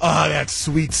 Oh, that's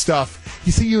sweet stuff.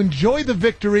 You see, you enjoy the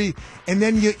victory, and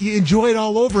then you enjoy it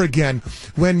all over again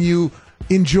when you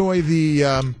enjoy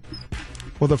the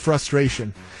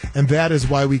frustration. And that is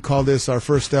why we call this our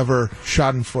first ever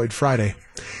Schadenfreude Friday.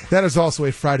 That is also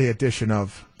a Friday edition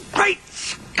of Great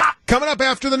Scott. Coming up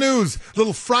after the news,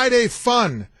 little Friday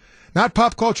fun. Not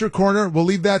Pop Culture Corner. We'll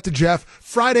leave that to Jeff.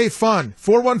 Friday fun.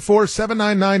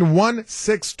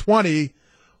 414-799-1620.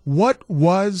 What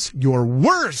was your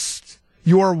worst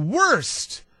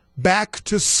back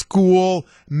to school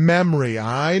memory?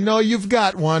 I know you've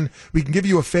got one. We can give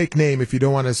you a fake name if you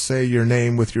don't want to say your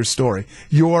name with your story.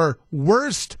 Your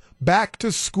worst back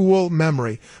to school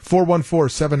memory.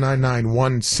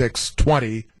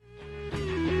 414-799-1620.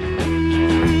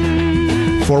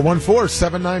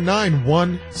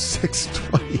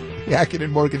 414-799-1620.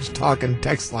 Accident Mortgage Talk and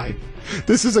text line.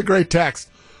 This is a great text.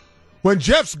 When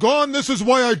Jeff's gone, this is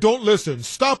why I don't listen.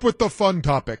 Stop with the fun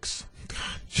topics.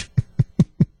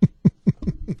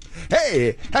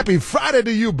 Hey, happy Friday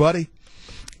to you, buddy.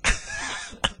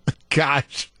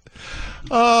 Gosh.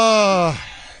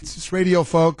 It's just radio,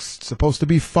 folks. It's supposed to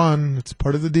be fun. It's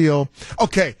part of the deal.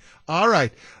 Okay. All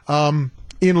right.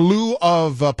 In lieu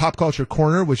of Pop Culture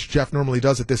Corner, which Jeff normally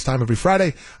does at this time every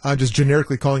Friday, I'm just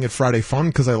generically calling it Friday Fun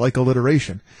because I like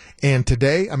alliteration. And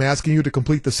today, I'm asking you to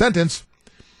complete the sentence.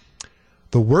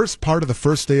 The worst part of the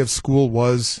first day of school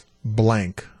was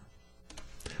blank.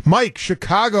 Mike,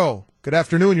 Chicago. Good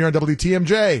afternoon. You're on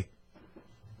WTMJ.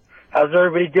 How's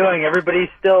everybody doing? Everybody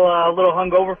still a little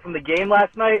hungover from the game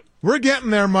last night? We're getting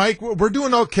there, Mike. We're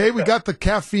doing okay. We got the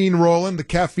caffeine rolling, the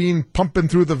caffeine pumping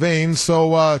through the veins.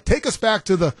 So take us back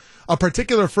to a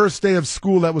particular first day of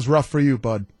school that was rough for you,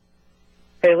 bud.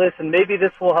 Hey, listen, maybe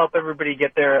this will help everybody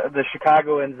get the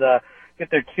Chicagoans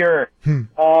get their cure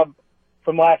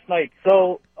from last night.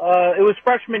 So it was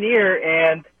freshman year,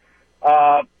 and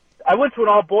I went to an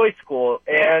all-boys school,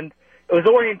 and it was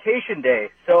orientation day.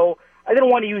 So I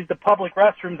didn't want to use the public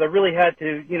restrooms. I really had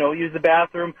to, use the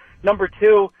bathroom. Number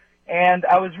two, and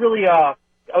I was really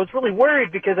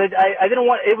worried because I didn't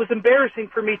want. It was embarrassing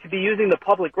for me to be using the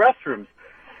public restrooms,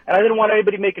 and I didn't want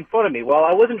anybody making fun of me. Well,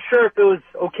 I wasn't sure if it was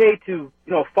okay to,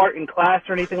 fart in class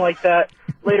or anything like that.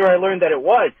 Later, I learned that it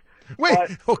was. Wait.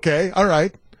 Okay. All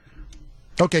right.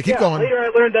 Okay. Keep going. Later, I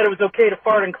learned that it was okay to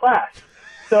fart in class.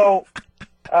 So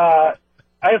I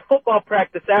have football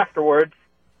practice afterwards.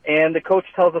 And the coach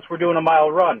tells us we're doing a mile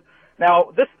run.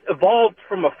 Now, this evolved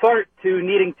from a fart to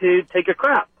needing to take a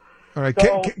crap. All right,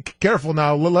 so, careful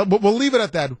now. We'll leave it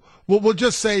at that. We'll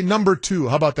just say number two.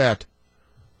 How about that?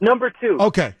 Number two.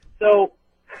 Okay. So,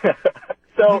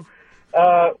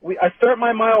 I start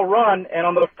my mile run, and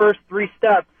on the first 3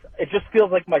 steps, it just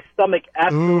feels like my stomach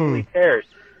absolutely tears.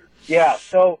 Yeah,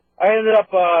 so I ended up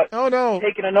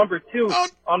taking a number 2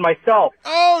 on myself.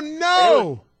 Oh,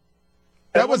 no!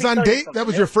 That was on date. That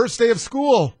was your first day of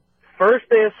school. First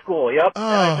day of school. Yep. Oh.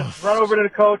 And I just run over to the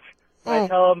coach. And I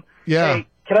tell him, "Hey,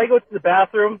 can I go to the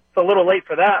bathroom?" It's a little late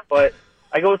for that, but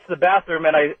I go to the bathroom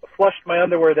and I flushed my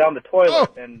underwear down the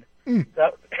toilet, and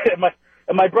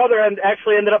my brother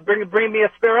actually ended up bringing me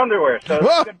a spare underwear. So it's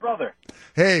a good brother.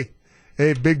 Hey,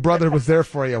 big brother was there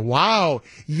for you. Wow.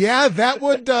 Yeah, that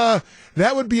would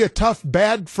be a tough,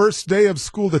 bad first day of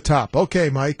school to top. Okay,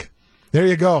 Mike. There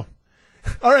you go.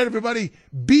 All right, everybody,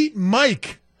 beat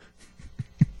Mike.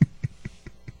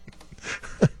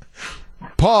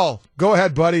 Paul, go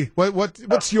ahead, buddy.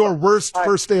 What's your worst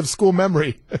first day of school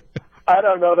memory? I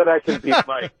don't know that I can beat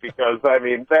Mike because,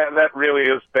 that really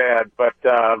is bad. But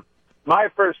my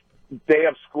first day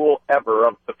of school ever,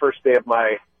 of the first day of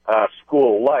my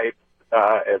school life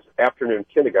as afternoon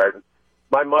kindergarten,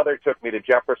 my mother took me to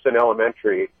Jefferson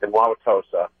Elementary in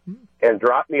Wauwatosa and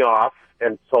dropped me off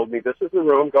and told me, "This is the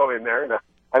room, go in there." And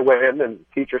I went in, and the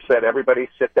teacher said, "Everybody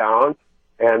sit down,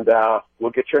 and we'll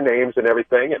get your names and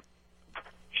everything." And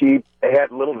she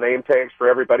had little name tags for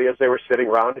everybody as they were sitting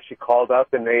around, and she called out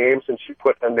the names, and she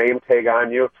put a name tag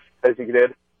on you as you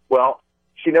did. Well,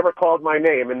 she never called my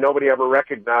name, and nobody ever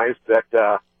recognized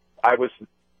that I was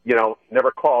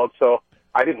never called, so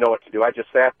I didn't know what to do. I just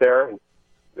sat there, and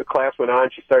the class went on.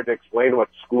 She started to explain what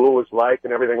school was like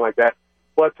and everything like that.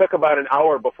 Well, it took about an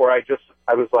hour before I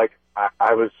was like,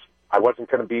 I wasn't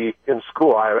going to be in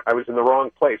school. I was in the wrong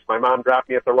place. My mom dropped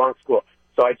me at the wrong school.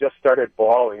 So I just started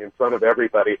bawling in front of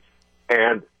everybody.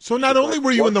 And so not only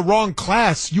were you in the wrong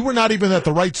class, you were not even at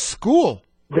the right school.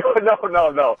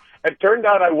 No. It turned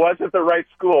out I was at the right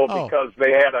school because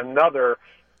they had another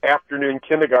afternoon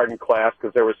kindergarten class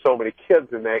because there were so many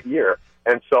kids in that year.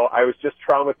 And so I was just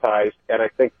traumatized, and I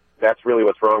think that's really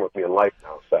what's wrong with me in life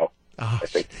now. So I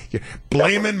think you're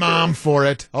blaming mom for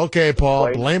it. Okay,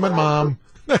 Paul, blaming mom.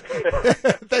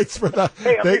 Thanks for the.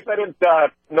 Hey, at least I didn't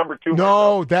number 2.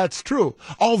 No, myself. That's true.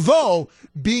 Although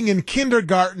being in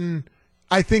kindergarten,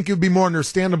 I think it would be more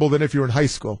understandable than if you were in high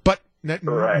school. But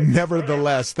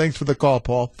nevertheless, thanks for the call,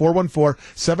 Paul.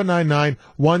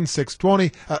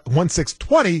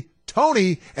 414-799-1620.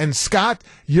 Tony and Scott,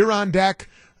 you're on deck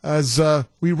as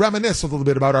we reminisce a little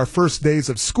bit about our first days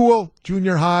of school,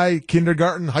 junior high,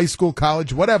 kindergarten, high school,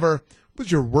 college, whatever. What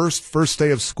was your worst first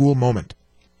day of school moment?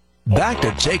 Back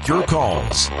to take your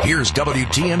calls. Here's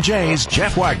WTMJ's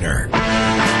Jeff Wagner.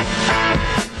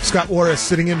 Scott Warras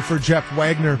sitting in for Jeff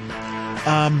Wagner.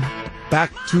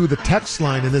 Back to the text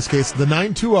line, in this case, the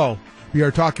 920. We are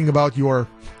talking about your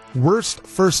worst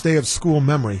first day of school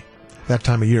memory that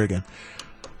time of year again.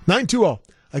 920.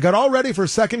 I got all ready for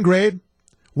second grade,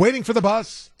 waiting for the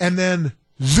bus, and then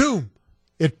zoom.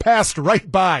 It passed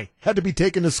right by. Had to be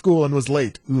taken to school and was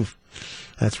late. Oof,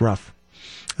 that's rough.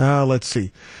 Let's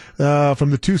see. From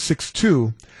the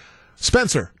 262,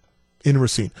 Spencer in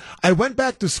Racine. I went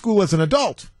back to school as an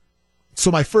adult. So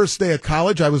my first day at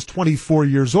college, I was 24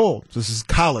 years old. This is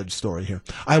college story here.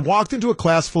 I walked into a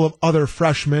class full of other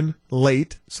freshmen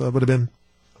late, so that would have been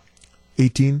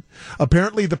 18.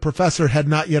 Apparently the professor had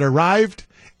not yet arrived.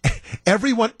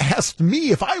 Everyone asked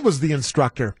me if I was the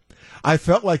instructor. I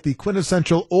felt like the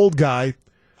quintessential old guy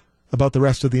about the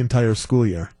rest of the entire school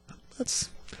year.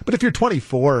 But if you're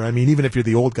 24, I mean, even if you're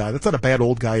the old guy, that's not a bad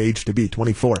old guy age to be,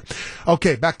 24.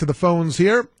 Okay, back to the phones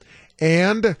here.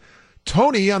 And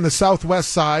Tony on the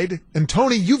southwest side. And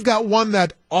Tony, you've got one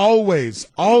that always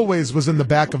was in the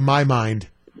back of my mind.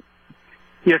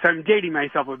 Yes, I'm dating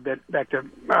myself a bit back to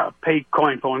pay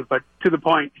coin phones, but to the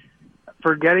point,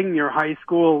 forgetting your high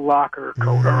school locker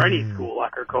code or any school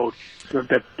locker code,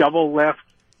 that double left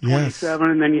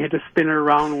 27, and then you had to spin it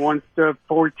around once to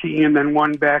 14, and then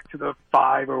one back to the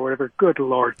 5 or whatever. Good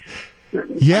Lord.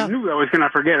 Yeah. I knew I was going to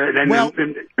forget it, and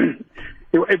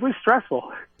it was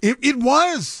stressful. It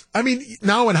was. I mean,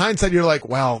 now in hindsight, you're like,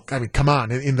 well, I mean, come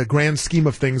on. In the grand scheme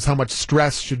of things, how much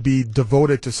stress should be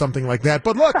devoted to something like that?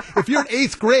 But look, if you're in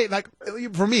 8th grade, like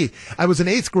for me, I was in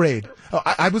 8th grade.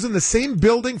 I was in the same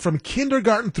building from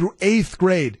kindergarten through 8th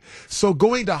grade. So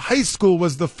going to high school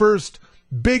was the first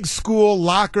big school,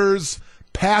 lockers,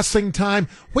 passing time.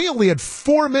 We only had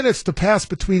 4 minutes to pass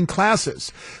between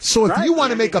classes. So if you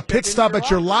want to make a pit stop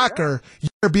at your locker, you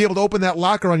better be able to open that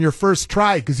locker on your first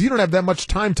try because you don't have that much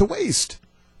time to waste.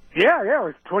 Yeah, it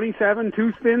was 27,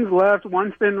 2 spins left,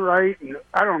 1 spin right. And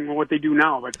I don't know what they do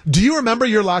now. But do you remember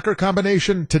your locker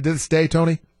combination to this day,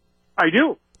 Tony? I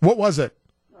do. What was it?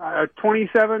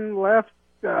 27 left,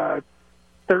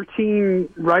 13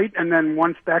 right, and then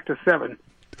once back to 7.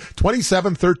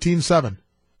 27, 13, 7.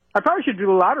 I probably should do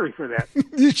the lottery for that.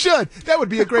 You should. That would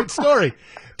be a great story.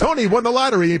 Tony won the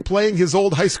lottery playing his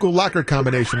old high school locker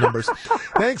combination numbers.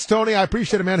 Thanks, Tony. I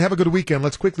appreciate it, man. Have a good weekend.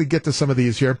 Let's quickly get to some of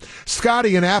these here.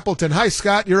 Scotty in Appleton. Hi,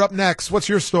 Scott. You're up next. What's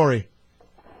your story?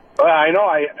 Well, I know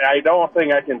I don't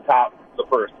think I can top the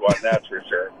first one, that's for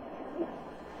sure.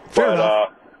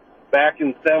 But back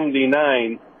in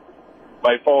 79,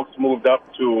 my folks moved up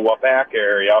to Wapak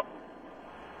area,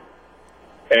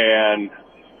 and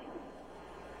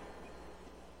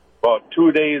about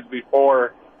 2 days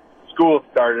before school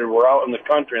started, we're out in the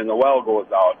country and the well goes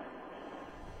out.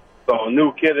 So a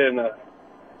new kid in the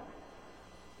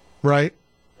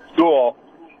school,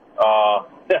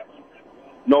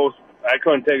 knows I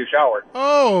couldn't take a shower.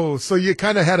 Oh, so you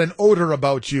kind of had an odor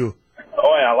about you.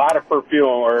 Oh, yeah, a lot of perfume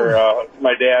or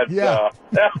my dad's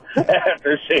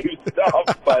aftershave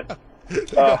stuff, but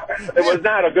it was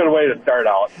not a good way to start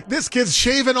out. This kid's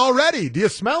shaving already. Do you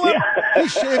smell him? Yeah.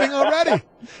 He's shaving already.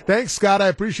 Thanks, Scott. I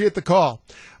appreciate the call.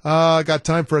 Got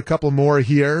time for a couple more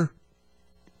here.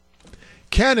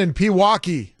 Ken in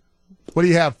Pewaukee. What do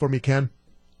you have for me, Ken?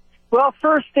 Well,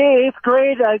 first day, 8th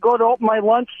grade, I go to open my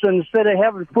lunch, and instead of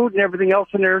having food and everything else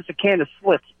in there's a can of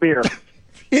Schlitz beer.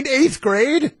 In 8th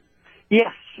grade?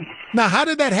 Yes. Now, how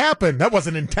did that happen? That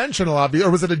wasn't intentional, obviously,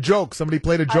 or was it a joke? Somebody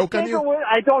played a joke on you?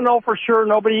 I don't know for sure.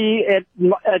 Nobody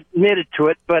admitted to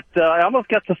it, but I almost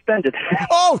got suspended.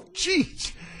 Oh,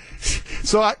 jeez.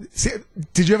 So,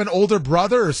 did you have an older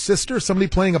brother or sister? Somebody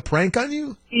playing a prank on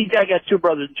you? I got 2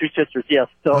 brothers and 2 sisters, yes.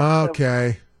 So,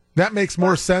 okay. That makes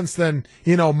more sense than,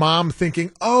 mom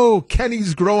thinking, oh,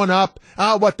 Kenny's growing up.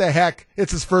 Ah, what the heck?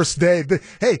 It's his first day.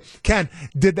 Hey, Ken,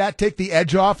 did that take the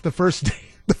edge off the first day?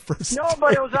 No,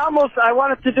 but it was almost, I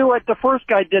wanted to do what the first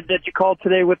guy did that you called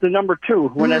today with the number 2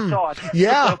 when I saw it.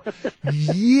 Yeah.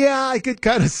 Yeah, I could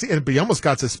kind of see it, but you almost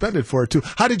got suspended for it, too.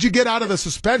 How did you get out of the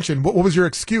suspension? What was your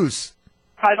excuse?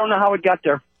 I don't know how it got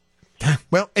there.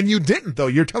 Well, and you didn't, though.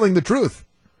 You're telling the truth.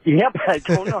 Yep, I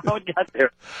don't know how it got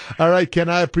there. All right, Ken,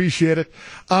 I appreciate it.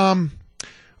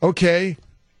 Okay.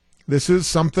 This is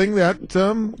something that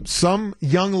some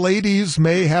young ladies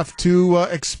may have to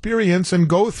experience and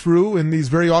go through in these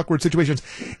very awkward situations.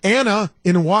 Anna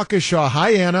in Waukesha.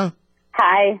 Hi, Anna.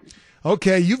 Hi.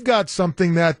 Okay, you've got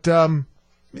something that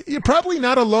you're probably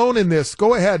not alone in this.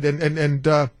 Go ahead and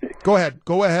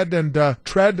go ahead and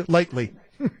tread lightly.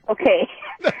 Okay.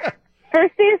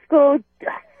 First day of school,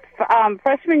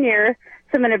 freshman year.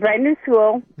 So I'm in a brand new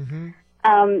school.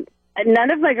 Mm-hmm.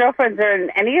 None of my girlfriends are in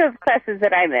any of the classes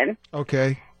that I'm in.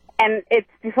 Okay. And it's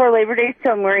before Labor Day,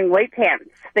 so I'm wearing white pants.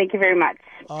 Thank you very much.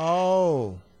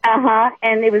 Oh. Uh-huh.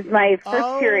 And it was my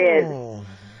first period.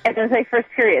 And it was my first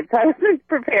period, so I wasn't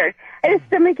prepared. I had a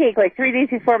stomachache like 3 days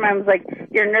before. Mom was like,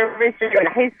 you're nervous, you're going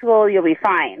to high school, you'll be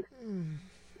fine.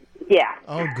 Yeah.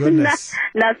 Oh, goodness.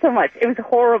 Not so much. It was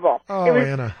horrible. Oh, it was,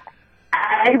 Anna.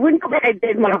 I wouldn't go back. I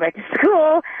didn't want to go back to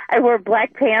school. I wore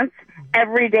black pants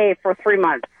every day for 3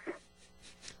 months.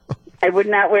 I would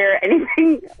not wear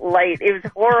anything light. It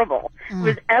was horrible. It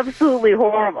was absolutely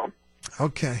horrible.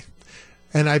 Okay.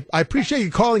 And I appreciate you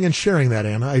calling and sharing that,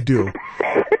 Anna. I do.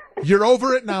 You're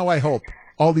over it now, I hope,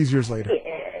 all these years later.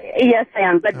 Yes, I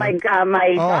am. But my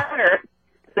daughter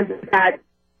does not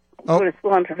go to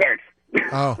school unprepared.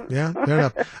 Oh, yeah, fair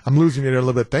enough. I'm losing you there a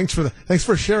little bit. Thanks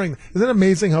for sharing. Isn't it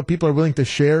amazing how people are willing to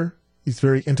share these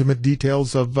very intimate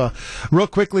details of, real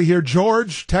quickly here,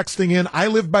 George texting in, I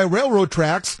live by railroad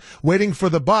tracks, waiting for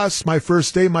the bus. My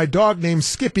first day, my dog named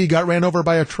Skippy got ran over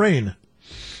by a train.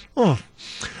 Oh.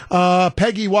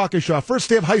 Peggy Waukesha, first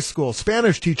day of high school,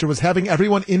 Spanish teacher was having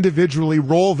everyone individually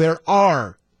roll their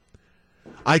R.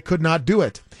 I could not do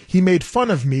it. He made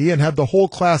fun of me and had the whole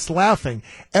class laughing.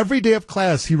 Every day of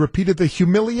class, he repeated the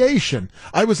humiliation.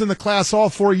 I was in the class all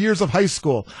 4 years of high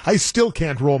school. I still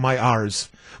can't roll my R's.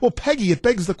 Well, Peggy, it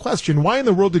begs the question, why in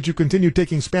the world did you continue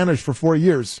taking Spanish for 4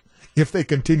 years if they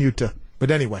continued to? But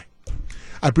anyway,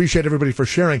 I appreciate everybody for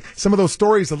sharing. Some of those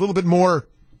stories a little bit more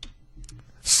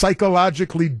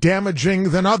psychologically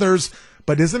damaging than others,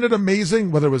 but isn't it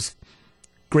amazing, whether it was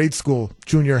grade school,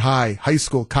 junior high, high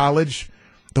school, college,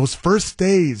 those first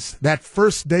days, that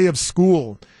first day of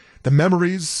school, the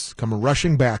memories come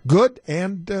rushing back, good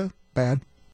and bad.